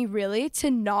journey really to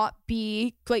not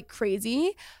be like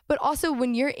crazy. But also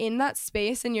when you're in that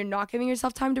space and you're not giving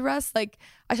yourself time to rest, like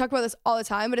I talk about this all the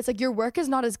time, but it's like your work is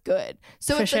not as good.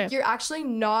 So it's like you're actually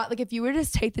not, like if you were to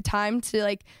just take the time to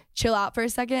like chill out for a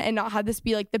second and not have this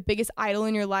be like the biggest idol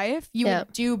in your life, you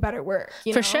would do better work.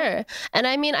 You know? For sure. And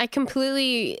I mean, I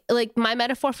completely, like my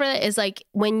metaphor for that is like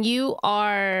when you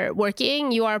are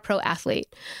working, you are a pro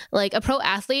athlete. Like a pro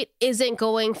athlete isn't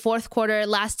going fourth quarter,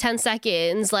 last 10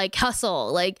 seconds, like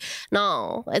hustle. Like,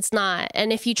 no, it's not.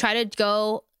 And if you try to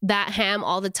go that ham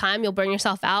all the time, you'll burn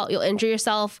yourself out. You'll injure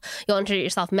yourself. You'll injure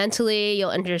yourself mentally.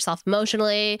 You'll injure yourself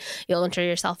emotionally. You'll injure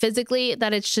yourself physically.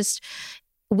 That it's just,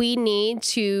 we need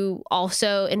to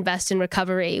also invest in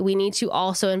recovery. We need to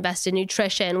also invest in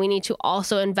nutrition. We need to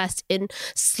also invest in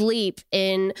sleep,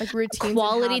 in like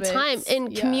quality time,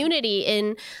 in community,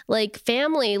 in like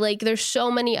family. Like there's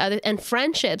so many other, and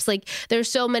friendships. Like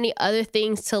there's so many other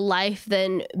things to life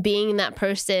than being that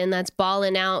person that's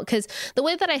balling out. Because the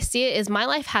way that I see it is my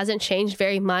life hasn't changed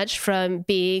very much from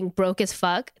being broke as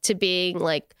fuck to being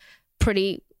like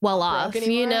pretty well off,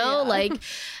 you know, like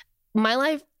my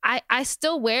life, I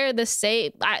still wear the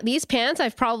same, these pants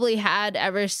I've probably had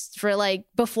ever for like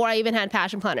before I even had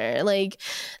Passion Planner. Like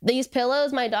these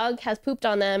pillows, my dog has pooped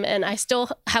on them and I still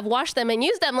have washed them and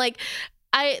used them. Like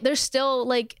there's still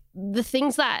like the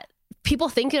things that people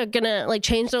think are gonna like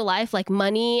change their life, like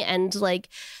money and like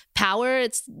power.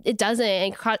 It doesn't.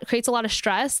 It creates a lot of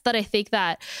stress. That I think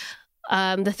that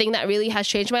the thing that really has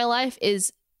changed my life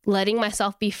is letting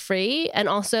myself be free and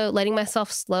also letting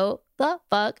myself slow the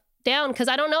fuck down, because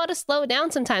I don't know how to slow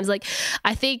down sometimes. Like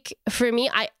I think for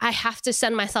me, I have to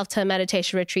send myself to a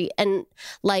meditation retreat and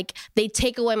like they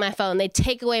take away my phone, they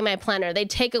take away my planner, they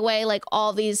take away like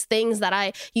all these things that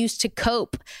I used to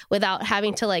cope without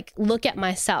having to like look at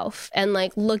myself and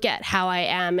like look at how I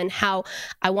am and how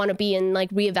I want to be and like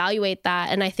reevaluate that.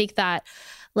 And I think that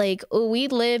like we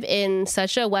live in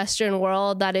such a Western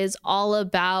world that is all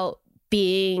about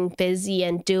being busy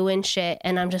and doing shit,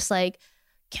 and I'm just like,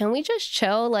 can we just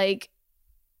chill? Like,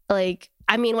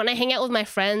 I mean, when I hang out with my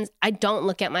friends, I don't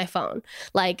look at my phone.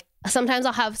 Like, sometimes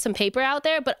I'll have some paper out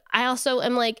there, but I also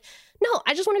am like, no,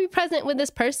 I just want to be present with this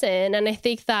person. And I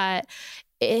think that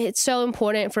it's so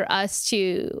important for us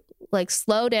to like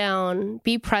slow down,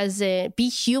 be present, be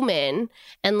human,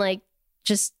 and like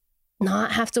just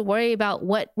not have to worry about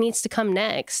what needs to come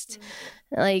next.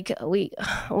 Like we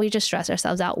just stress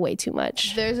ourselves out way too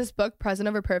much. There's this book, Present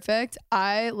Over Perfect.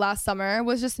 Last summer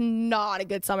was just not a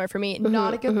good summer for me.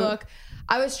 Not a good look.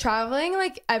 I was traveling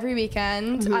like every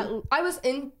weekend. I think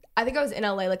I was in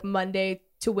LA like Monday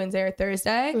to Wednesday or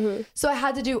Thursday. So I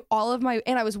had to do all of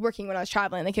and I was working when I was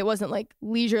traveling. Like it wasn't like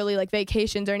leisurely like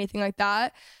vacations or anything like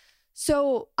that.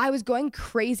 So I was going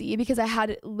crazy because I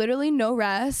had literally no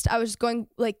rest. I was just going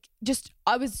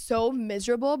I was so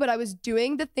miserable, but I was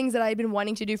doing the things that I had been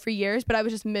wanting to do for years, but I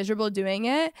was just miserable doing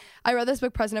it. I read this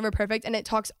book, Present Over Perfect, and it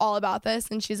talks all about this.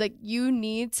 And she's like, you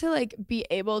need to like be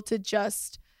able to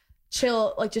just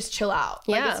chill, like just chill out.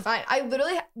 Like it's fine. I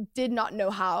literally did not know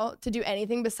how to do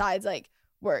anything besides like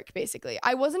work, basically.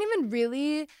 I wasn't even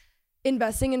really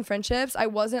investing in friendships. I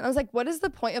was like, what is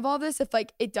the point of all this if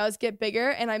like it does get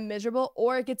bigger and I'm miserable,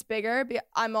 or it gets bigger,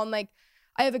 I'm on like,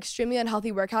 I have extremely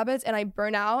unhealthy work habits and I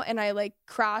burn out and I like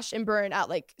crash and burn at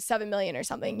like 7 million or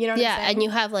something, you know what I'm saying? And you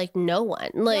have like no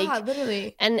one, like, yeah,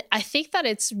 literally. And I think that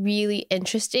it's really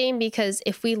interesting because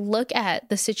if we look at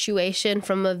the situation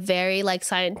from a very like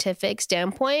scientific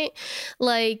standpoint,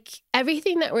 like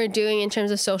everything that we're doing in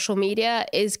terms of social media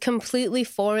is completely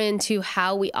foreign to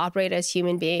how we operate as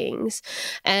human beings.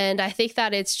 And I think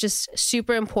that it's just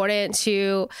super important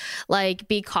to like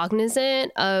be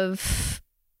cognizant of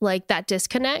like that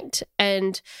disconnect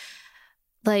and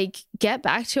like get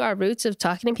back to our roots of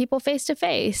talking to people face to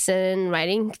face and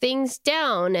writing things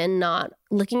down and not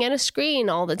looking at a screen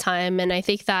all the time. And I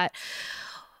think that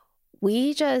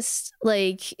we just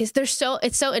like, it's so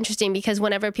interesting because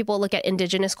whenever people look at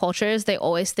indigenous cultures, they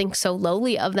always think so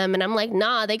lowly of them. And I'm like,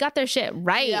 nah, they got their shit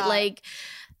right. Yeah. Like,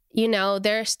 you know,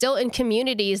 they're still in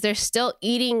communities. They're still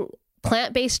eating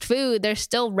plant-based food. They're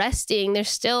still resting. They're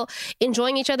still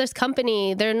enjoying each other's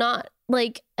company. They're not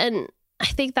like, and I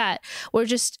think that we're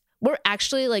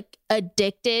actually like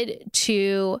addicted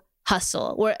to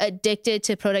hustle. We're addicted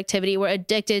to productivity. We're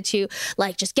addicted to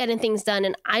like just getting things done.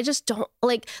 And I just don't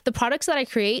like the products that I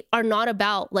create are not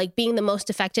about like being the most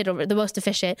effective or the most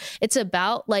efficient. It's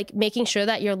about like making sure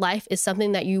that your life is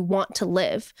something that you want to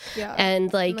live. Yeah.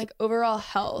 And like overall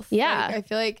health. Yeah. Like, I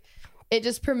feel like it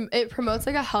just it promotes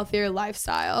like a healthier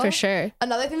lifestyle. For sure.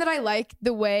 Another thing that I like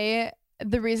the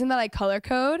reason that I color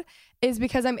code is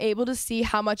because I'm able to see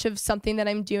how much of something that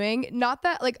I'm doing, not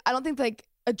that like, I don't think like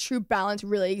a true balance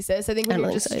really exists. I think when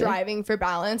you're just striving for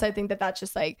balance, I think that that's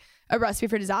just like a recipe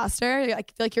for disaster. I feel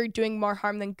like you're doing more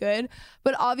harm than good,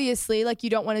 but obviously like you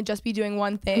don't want to just be doing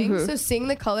one thing. So seeing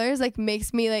the colors like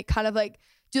makes me like kind of like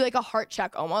do like a heart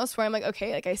check almost, where I'm like,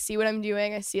 okay, like I see what I'm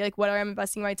doing. I see like what I'm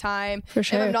investing my time. For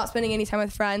sure. If I'm not spending any time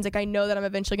with friends, like I know that I'm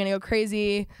eventually going to go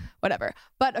crazy, whatever.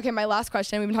 But okay, my last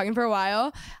question, we've been talking for a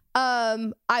while.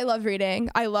 I love reading.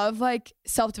 I love like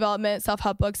self-development,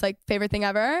 self-help books, like favorite thing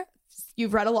ever.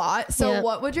 You've read a lot. So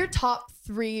what would your top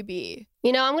 3 be?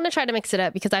 You know, I'm going to try to mix it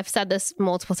up because I've said this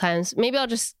multiple times. Maybe I'll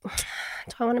just,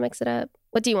 do I want to mix it up?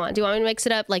 What do you want? Do you want me to mix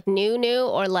it up like new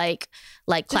or like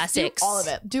classics? Do all of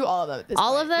it. Do all of them at this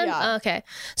all point. of them? Yeah. Okay.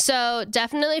 So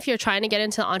definitely if you're trying to get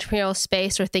into the entrepreneurial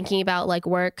space or thinking about like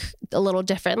work a little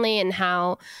differently and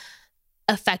how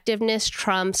effectiveness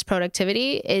trumps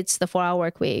productivity, it's The 4 Hour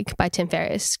Work Week by Tim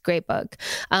Ferriss. Great book.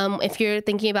 If you're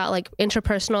thinking about like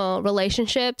interpersonal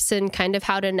relationships and kind of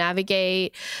how to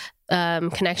navigate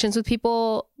connections with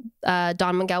people,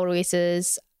 Don Miguel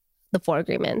Ruiz's The 4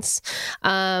 Agreements.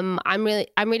 I'm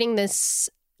reading this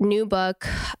new book.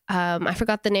 I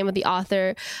forgot the name of the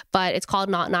author, but it's called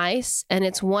Not Nice, and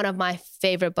it's one of my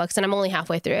favorite books, and I'm only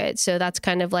halfway through it. So that's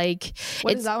kind of like,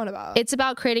 what is that one about? It's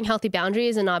about creating healthy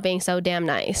boundaries and not being so damn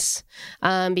nice.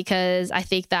 Because I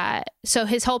think that, so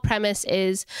his whole premise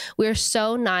is we're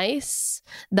so nice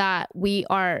that we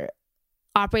are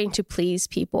operating to please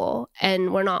people,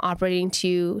 and we're not operating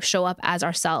to show up as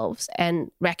ourselves and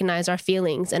recognize our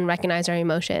feelings and recognize our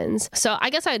emotions. So I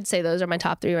guess I'd say those are my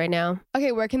top 3 right now.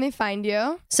 Okay, where can they find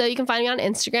you? So you can find me on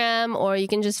Instagram, or you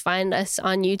can just find us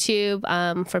on YouTube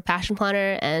for Passion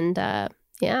Planner. And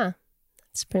yeah,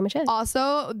 that's pretty much it.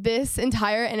 Also, this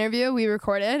entire interview we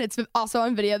recorded. It's also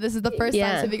on video. This is the first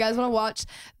time. So if you guys want to watch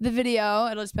the video,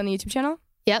 it'll just be on the YouTube channel.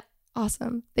 Yep.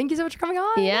 Awesome. Thank you so much for coming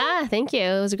on. Yeah, thank you.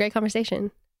 It was a great conversation.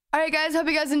 All right, guys. Hope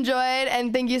you guys enjoyed.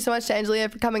 And thank you so much to Angelia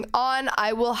for coming on.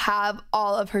 I will have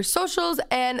all of her socials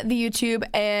and the YouTube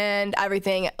and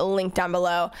everything linked down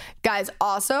below. Guys,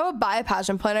 also buy a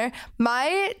Passion Planner.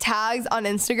 My tags on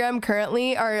Instagram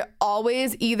currently are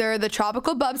always either the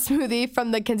Tropical Bub Smoothie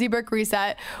from the Kinsey Burke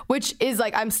Reset, which is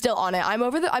like, I'm still on it. I'm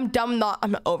done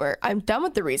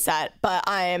with the reset, but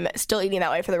I'm still eating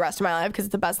that way for the rest of my life because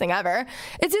it's the best thing ever.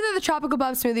 It's either the Tropical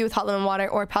Bub Smoothie with hot lemon water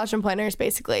or Passion Planners,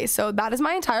 basically. So that is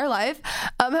my entire life.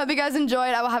 Hope you guys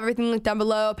enjoyed. I will have everything linked down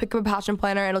below. Pick up a Passion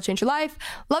Planner. It'll change your life.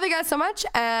 Love you guys so much,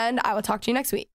 and I will talk to you next week.